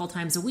or a couple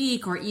times a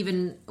week or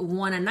even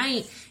one a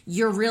night,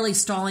 you're really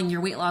stalling your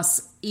weight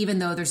loss even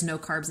though there's no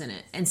carbs in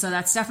it. And so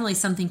that's definitely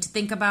something to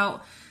think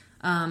about.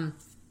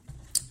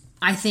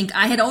 I think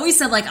I had always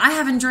said, like,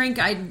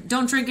 I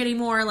don't drink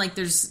anymore. Like,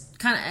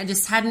 I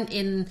just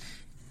hadn't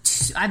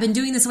I've been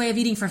doing this way of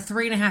eating for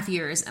 3.5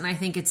 years. And I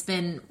think it's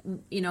been,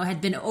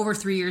 had been over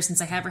 3 years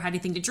since I ever had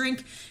anything to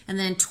drink. And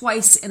then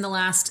twice in the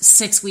last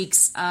 6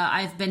 weeks,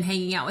 I've been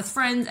hanging out with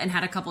friends and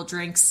had a couple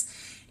drinks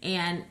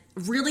and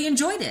really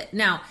enjoyed it.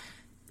 Now,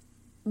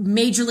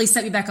 majorly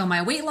set me back on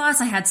my weight loss.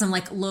 I had some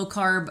like low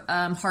carb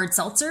hard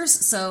seltzers.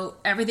 So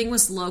everything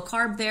was low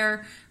carb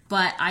there.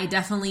 But I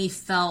definitely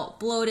felt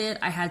bloated.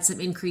 I had some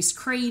increased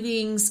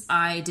cravings.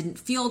 I didn't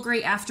feel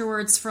great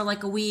afterwards for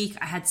like a week.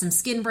 I had some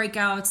skin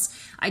breakouts.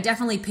 I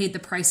definitely paid the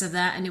price of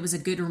that. And it was a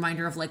good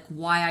reminder of like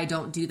why I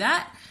don't do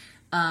that.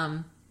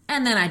 And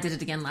then I did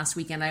it again last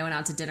weekend. I went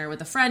out to dinner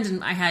with a friend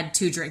and I had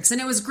 2 drinks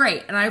and it was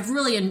great.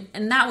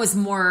 And that was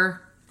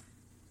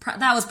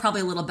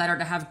probably a little better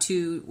to have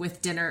 2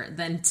 with dinner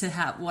than to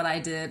have what I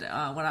did when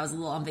I was a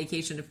little on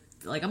vacation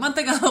like a month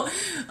ago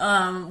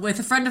with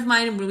a friend of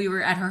mine when we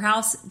were at her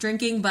house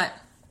drinking. But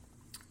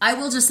I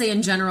will just say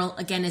in general,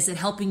 again, is it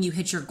helping you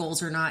hit your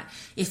goals or not?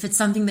 If it's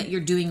something that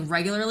you're doing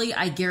regularly,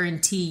 I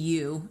guarantee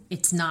you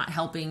it's not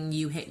helping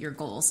you hit your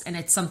goals. And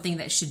it's something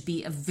that should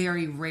be a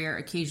very rare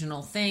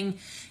occasional thing.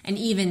 And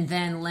even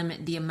then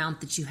limit the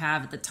amount that you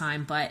have at the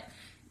time. But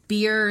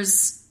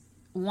beers,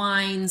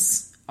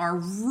 wines are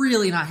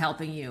really not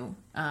helping you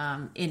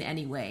in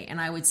any way.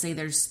 And I would say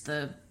there's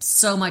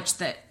so much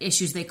that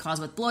issues they cause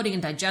with bloating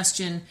and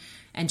digestion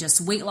and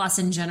just weight loss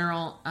in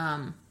general,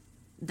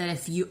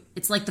 that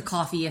it's like the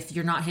coffee, if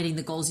you're not hitting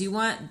the goals you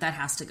want, that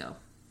has to go.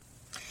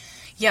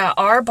 Yeah,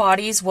 our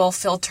bodies will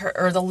filter,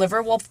 or the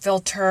liver will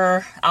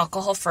filter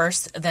alcohol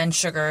first, then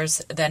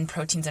sugars, then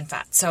proteins and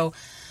fat. So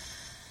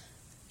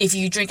if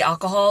you drink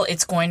alcohol,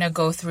 it's going to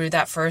go through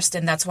that first.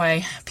 And that's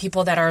why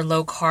people that are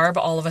low carb,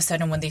 all of a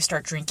sudden when they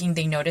start drinking,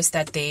 they notice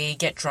that they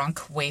get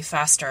drunk way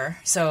faster.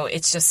 So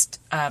it's just,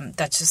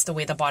 that's just the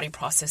way the body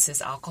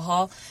processes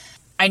alcohol.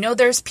 I know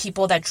there's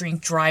people that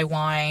drink dry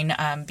wine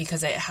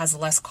because it has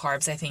less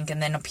carbs, I think.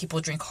 And then people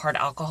drink hard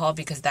alcohol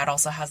because that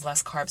also has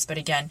less carbs. But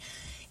again,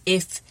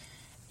 if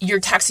you're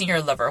taxing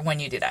your liver when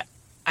you do that.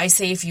 I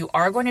say if you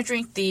are going to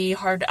drink the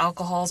hard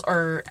alcohols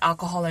or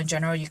alcohol in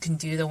general, you can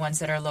do the ones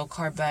that are low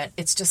carb, but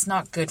it's just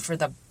not good for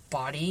the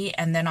body.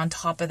 And then on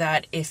top of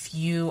that, if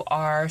you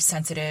are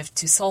sensitive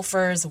to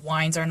sulfurs,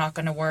 wines are not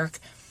going to work.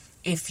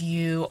 If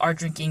you are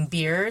drinking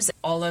beers,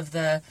 all of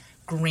the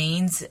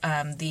grains,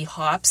 the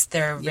hops,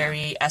 they're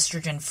very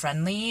estrogen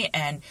friendly,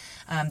 and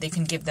they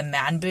can give the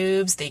man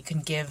boobs, they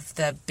can give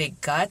the big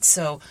guts.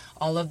 So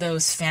all of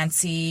those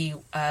fancy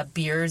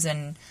beers,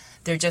 and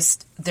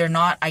they're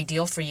not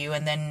ideal for you,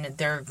 and then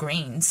they're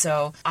green.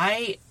 So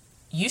I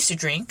used to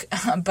drink,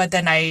 but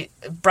then I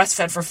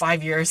breastfed for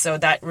 5 years, so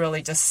that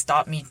really just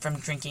stopped me from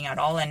drinking at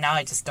all, and now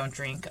I just don't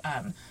drink.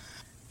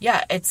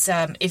 It's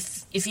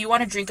if you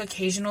want to drink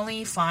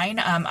occasionally, fine.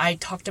 I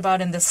talked about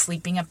in the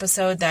sleeping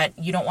episode that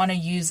you don't want to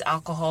use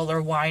alcohol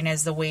or wine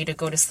as the way to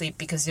go to sleep,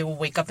 because you will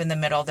wake up in the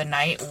middle of the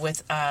night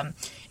with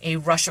a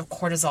rush of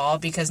cortisol,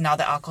 because now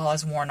the alcohol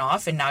is worn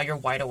off and now you're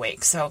wide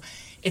awake. So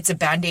it's a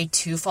band-aid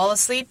to fall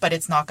asleep, but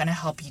it's not going to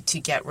help you to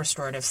get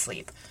restorative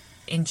sleep.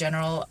 In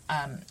general,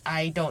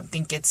 I don't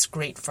think it's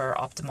great for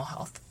optimal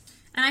health.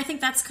 And I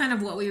think that's kind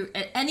of what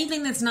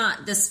anything that's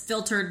not this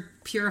filtered,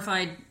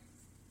 purified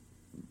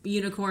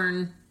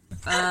unicorn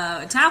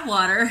tap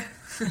water,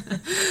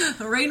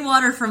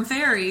 rainwater from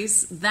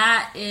fairies,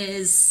 that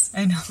is,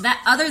 I know.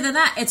 That other than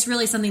that, it's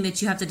really something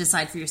that you have to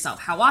decide for yourself.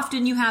 How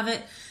often you have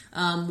it,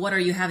 what are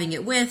you having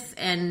it with,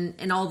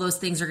 and all those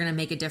things are going to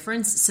make a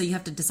difference. So you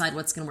have to decide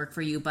what's going to work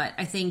for you. But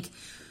I think,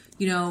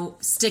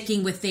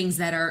 sticking with things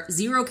that are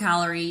 0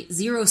 calorie,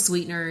 0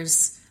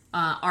 sweeteners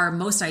are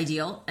most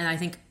ideal. And I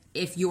think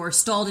if you're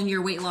stalled in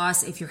your weight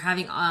loss, if you're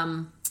having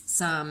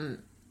some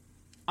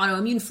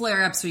autoimmune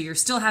flare-ups, or you're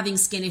still having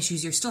skin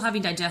issues, you're still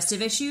having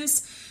digestive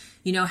issues,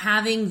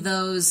 having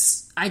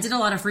those, I did a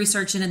lot of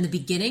research, and in the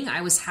beginning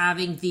I was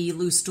having the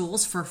loose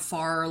stools for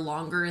far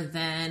longer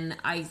than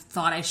I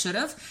thought I should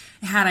have.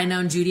 Had I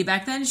known Judy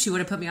back then, she would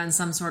have put me on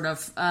some sort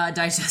of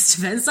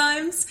digestive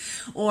enzymes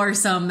or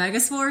some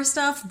Megaspore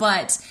stuff.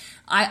 But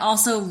I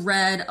also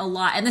read a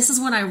lot, and this is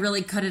when I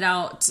really cut it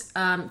out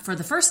for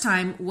the first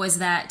time, was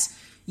that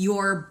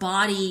your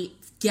body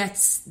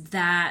gets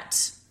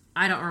that,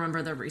 I don't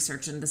remember the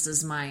research, and this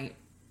is my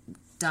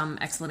dumb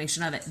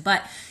explanation of it,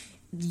 but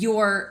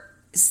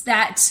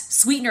that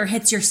sweetener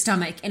hits your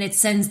stomach and it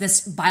sends this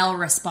bile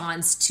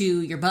response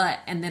to your butt,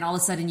 and then all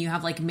of a sudden you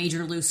have like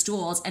major loose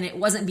stools, and it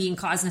wasn't being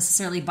caused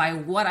necessarily by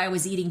what I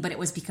was eating, but it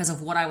was because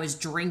of what I was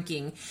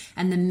drinking.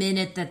 And the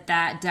minute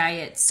that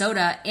diet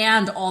soda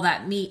and all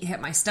that meat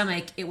hit my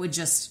stomach, it would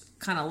just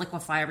kind of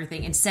liquefy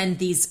everything and send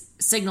these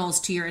signals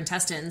to your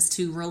intestines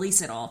to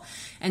release it all.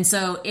 And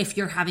so if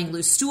you're having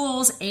loose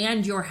stools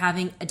and you're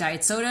having a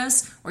diet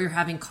sodas, or you're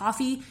having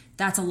coffee,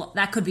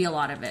 that could be a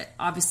lot of it.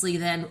 Obviously,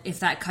 then if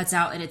that cuts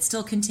out and it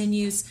still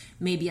continues,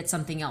 maybe it's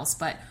something else.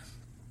 But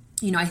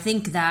I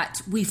think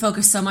that we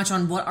focus so much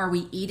on what are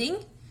we eating,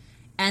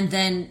 and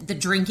then the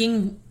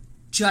drinking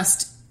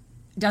just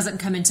doesn't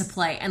come into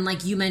play. And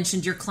like you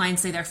mentioned, your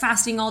clients say they're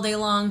fasting all day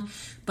long,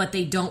 but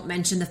they don't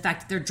mention the fact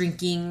that they're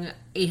drinking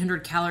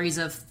 800 calories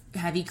of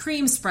heavy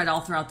cream spread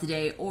all throughout the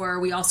day. Or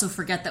we also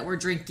forget that we're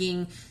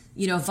drinking,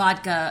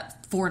 vodka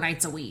 4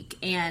 nights a week.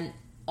 And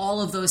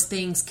all of those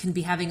things can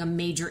be having a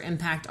major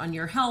impact on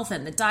your health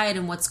and the diet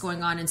and what's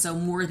going on. And so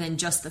more than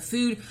just the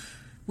food,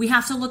 we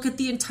have to look at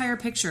the entire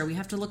picture. We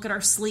have to look at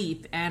our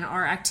sleep and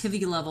our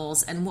activity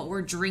levels and what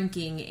we're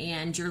drinking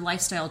and your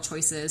lifestyle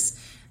choices,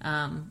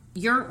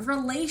 your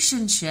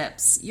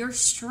relationships, your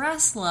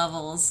stress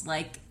levels,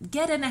 like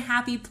get in a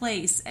happy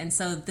place. And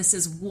so this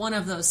is one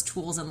of those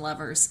tools and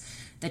levers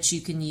that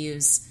you can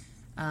use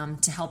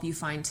to help you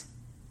find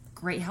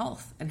great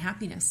health and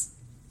happiness.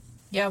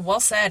 Yeah, well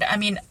said. I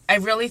mean, I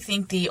really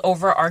think the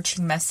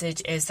overarching message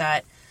is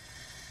that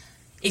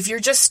if you're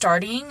just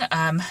starting,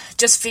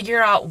 just figure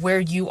out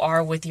where you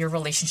are with your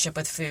relationship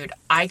with food.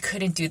 I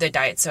couldn't do the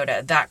diet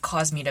soda. That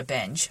caused me to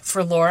binge.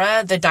 For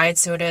Laura, the diet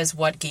soda is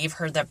what gave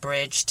her the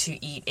bridge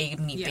to eat a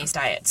meat-based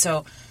diet.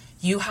 So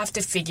you have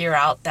to figure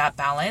out that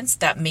balance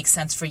that makes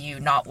sense for you,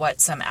 not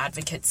what some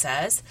advocate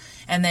says.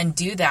 And then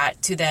do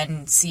that to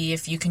then see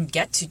if you can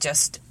get to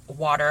just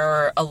water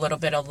or a little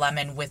bit of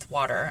lemon with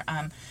water.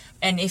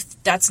 And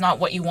if that's not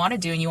what you want to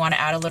do and you want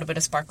to add a little bit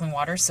of sparkling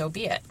water, so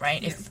be it,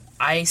 right? Yeah. If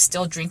I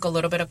still drink a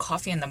little bit of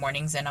coffee in the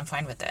mornings, then I'm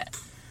fine with it.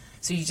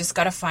 So you just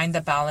got to find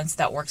the balance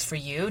that works for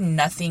you.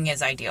 Nothing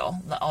is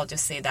ideal. I'll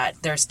just say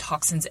that. There's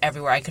toxins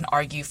everywhere. I can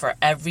argue for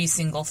every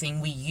single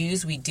thing we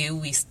use, we do,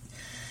 we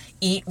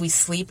eat, we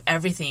sleep,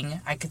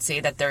 everything. I could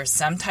say that there's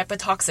some type of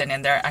toxin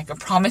in there. I can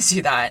promise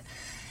you that.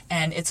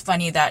 And it's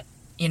funny that,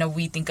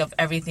 we think of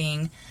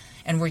everything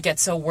and we get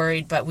so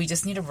worried, but we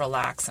just need to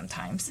relax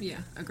sometimes.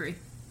 Yeah, agree.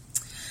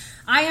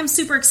 I am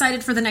super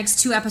excited for the next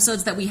 2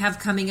 episodes that we have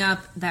coming up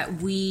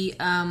that we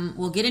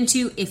will get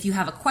into. If you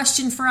have a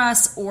question for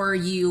us or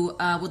you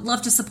would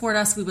love to support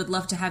us, we would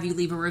love to have you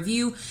leave a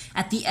review.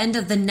 At the end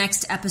of the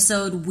next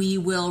episode, we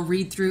will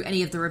read through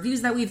any of the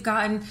reviews that we've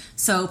gotten.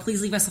 So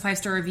please leave us a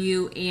 5-star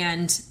review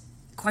and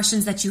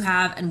questions that you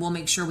have, and we'll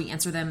make sure we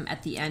answer them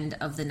at the end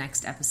of the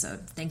next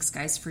episode. Thanks,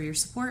 guys, for your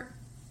support.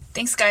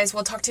 Thanks, guys.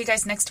 We'll talk to you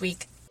guys next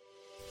week.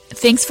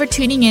 Thanks for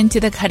tuning in to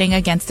the Cutting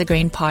Against the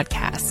Grain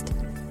podcast.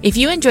 If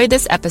you enjoyed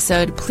this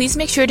episode, please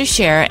make sure to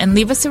share and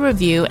leave us a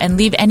review and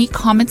leave any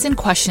comments and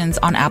questions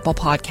on Apple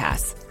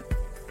Podcasts.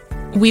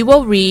 We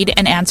will read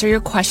and answer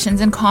your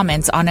questions and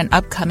comments on an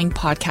upcoming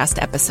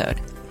podcast episode.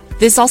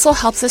 This also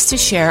helps us to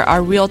share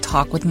our real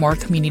talk with more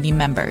community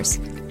members.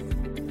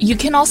 You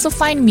can also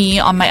find me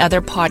on my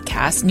other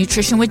podcast,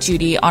 Nutrition with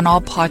Judy, on all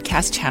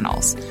podcast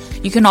channels.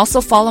 You can also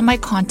follow my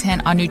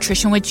content on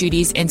Nutrition with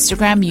Judy's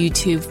Instagram,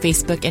 YouTube,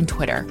 Facebook, and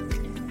Twitter.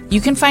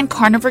 You can find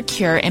Carnivore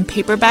Cure in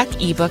paperback,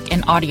 ebook,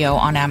 and audio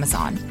on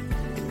Amazon.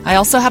 I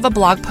also have a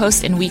blog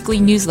post and weekly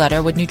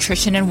newsletter with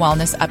nutrition and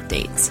wellness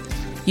updates.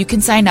 You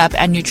can sign up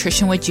at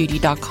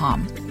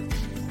nutritionwithjudy.com.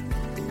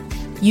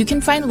 You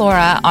can find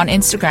Laura on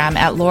Instagram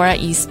at Laura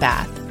E.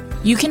 Spath.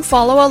 You can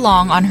follow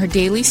along on her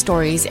daily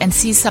stories and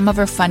see some of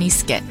her funny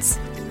skits.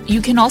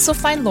 You can also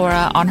find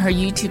Laura on her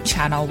YouTube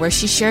channel where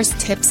she shares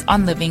tips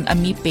on living a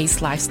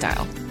meat-based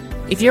lifestyle.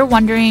 If you're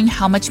wondering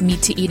how much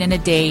meat to eat in a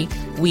day,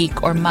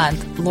 week, or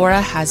month,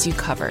 Laura has you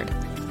covered.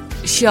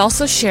 She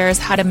also shares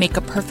how to make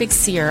a perfect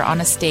sear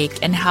on a steak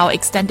and how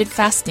extended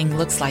fasting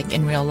looks like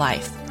in real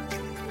life.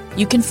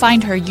 You can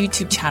find her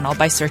YouTube channel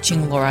by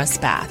searching Laura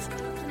Spath.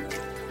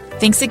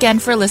 Thanks again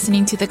for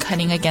listening to the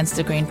Cutting Against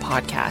the Grain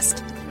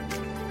podcast.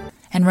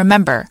 And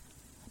remember,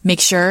 make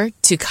sure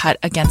to cut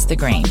against the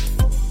grain.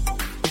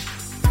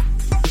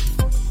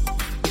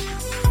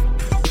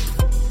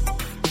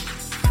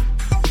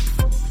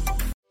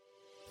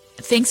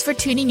 Thanks for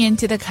tuning in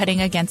to the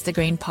Cutting Against the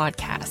Grain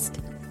podcast.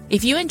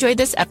 If you enjoyed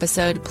this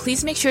episode,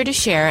 please make sure to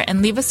share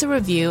and leave us a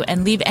review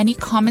and leave any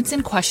comments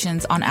and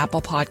questions on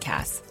Apple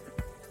Podcasts.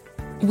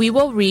 We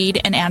will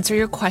read and answer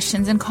your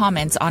questions and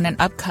comments on an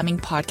upcoming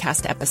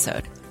podcast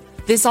episode.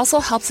 This also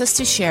helps us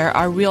to share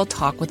our real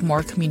talk with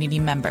more community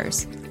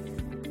members.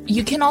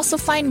 You can also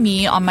find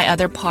me on my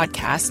other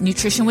podcast,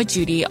 Nutrition with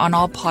Judy, on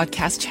all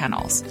podcast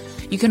channels.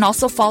 You can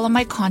also follow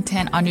my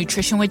content on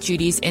Nutrition with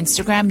Judy's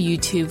Instagram,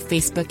 YouTube,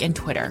 Facebook, and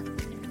Twitter.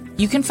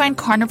 You can find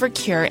Carnivore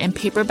Cure in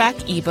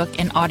paperback, ebook,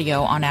 and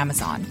audio on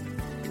Amazon.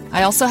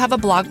 I also have a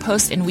blog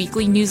post and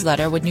weekly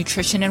newsletter with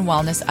nutrition and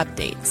wellness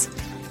updates.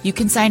 You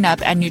can sign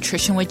up at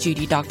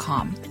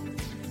nutritionwithjudy.com.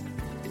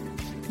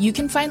 You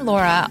can find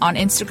Laura on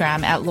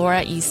Instagram at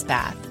Laura E.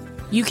 Spath.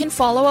 You can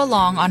follow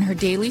along on her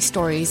daily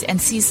stories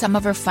and see some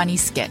of her funny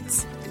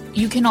skits.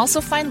 You can also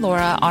find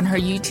Laura on her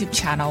YouTube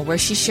channel where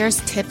she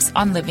shares tips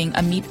on living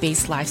a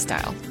meat-based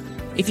lifestyle.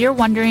 If you're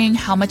wondering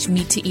how much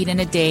meat to eat in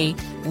a day,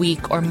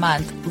 week, or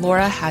month,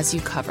 Laura has you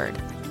covered.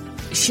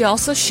 She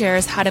also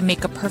shares how to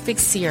make a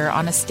perfect sear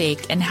on a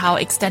steak and how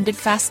extended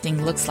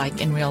fasting looks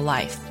like in real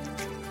life.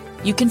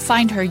 You can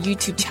find her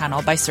YouTube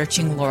channel by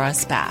searching Laura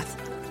Spath.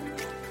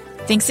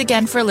 Thanks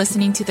again for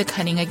listening to the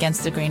Cutting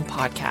Against the Grain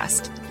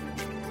podcast.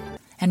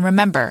 And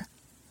remember,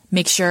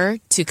 make sure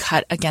to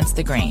cut against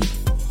the grain.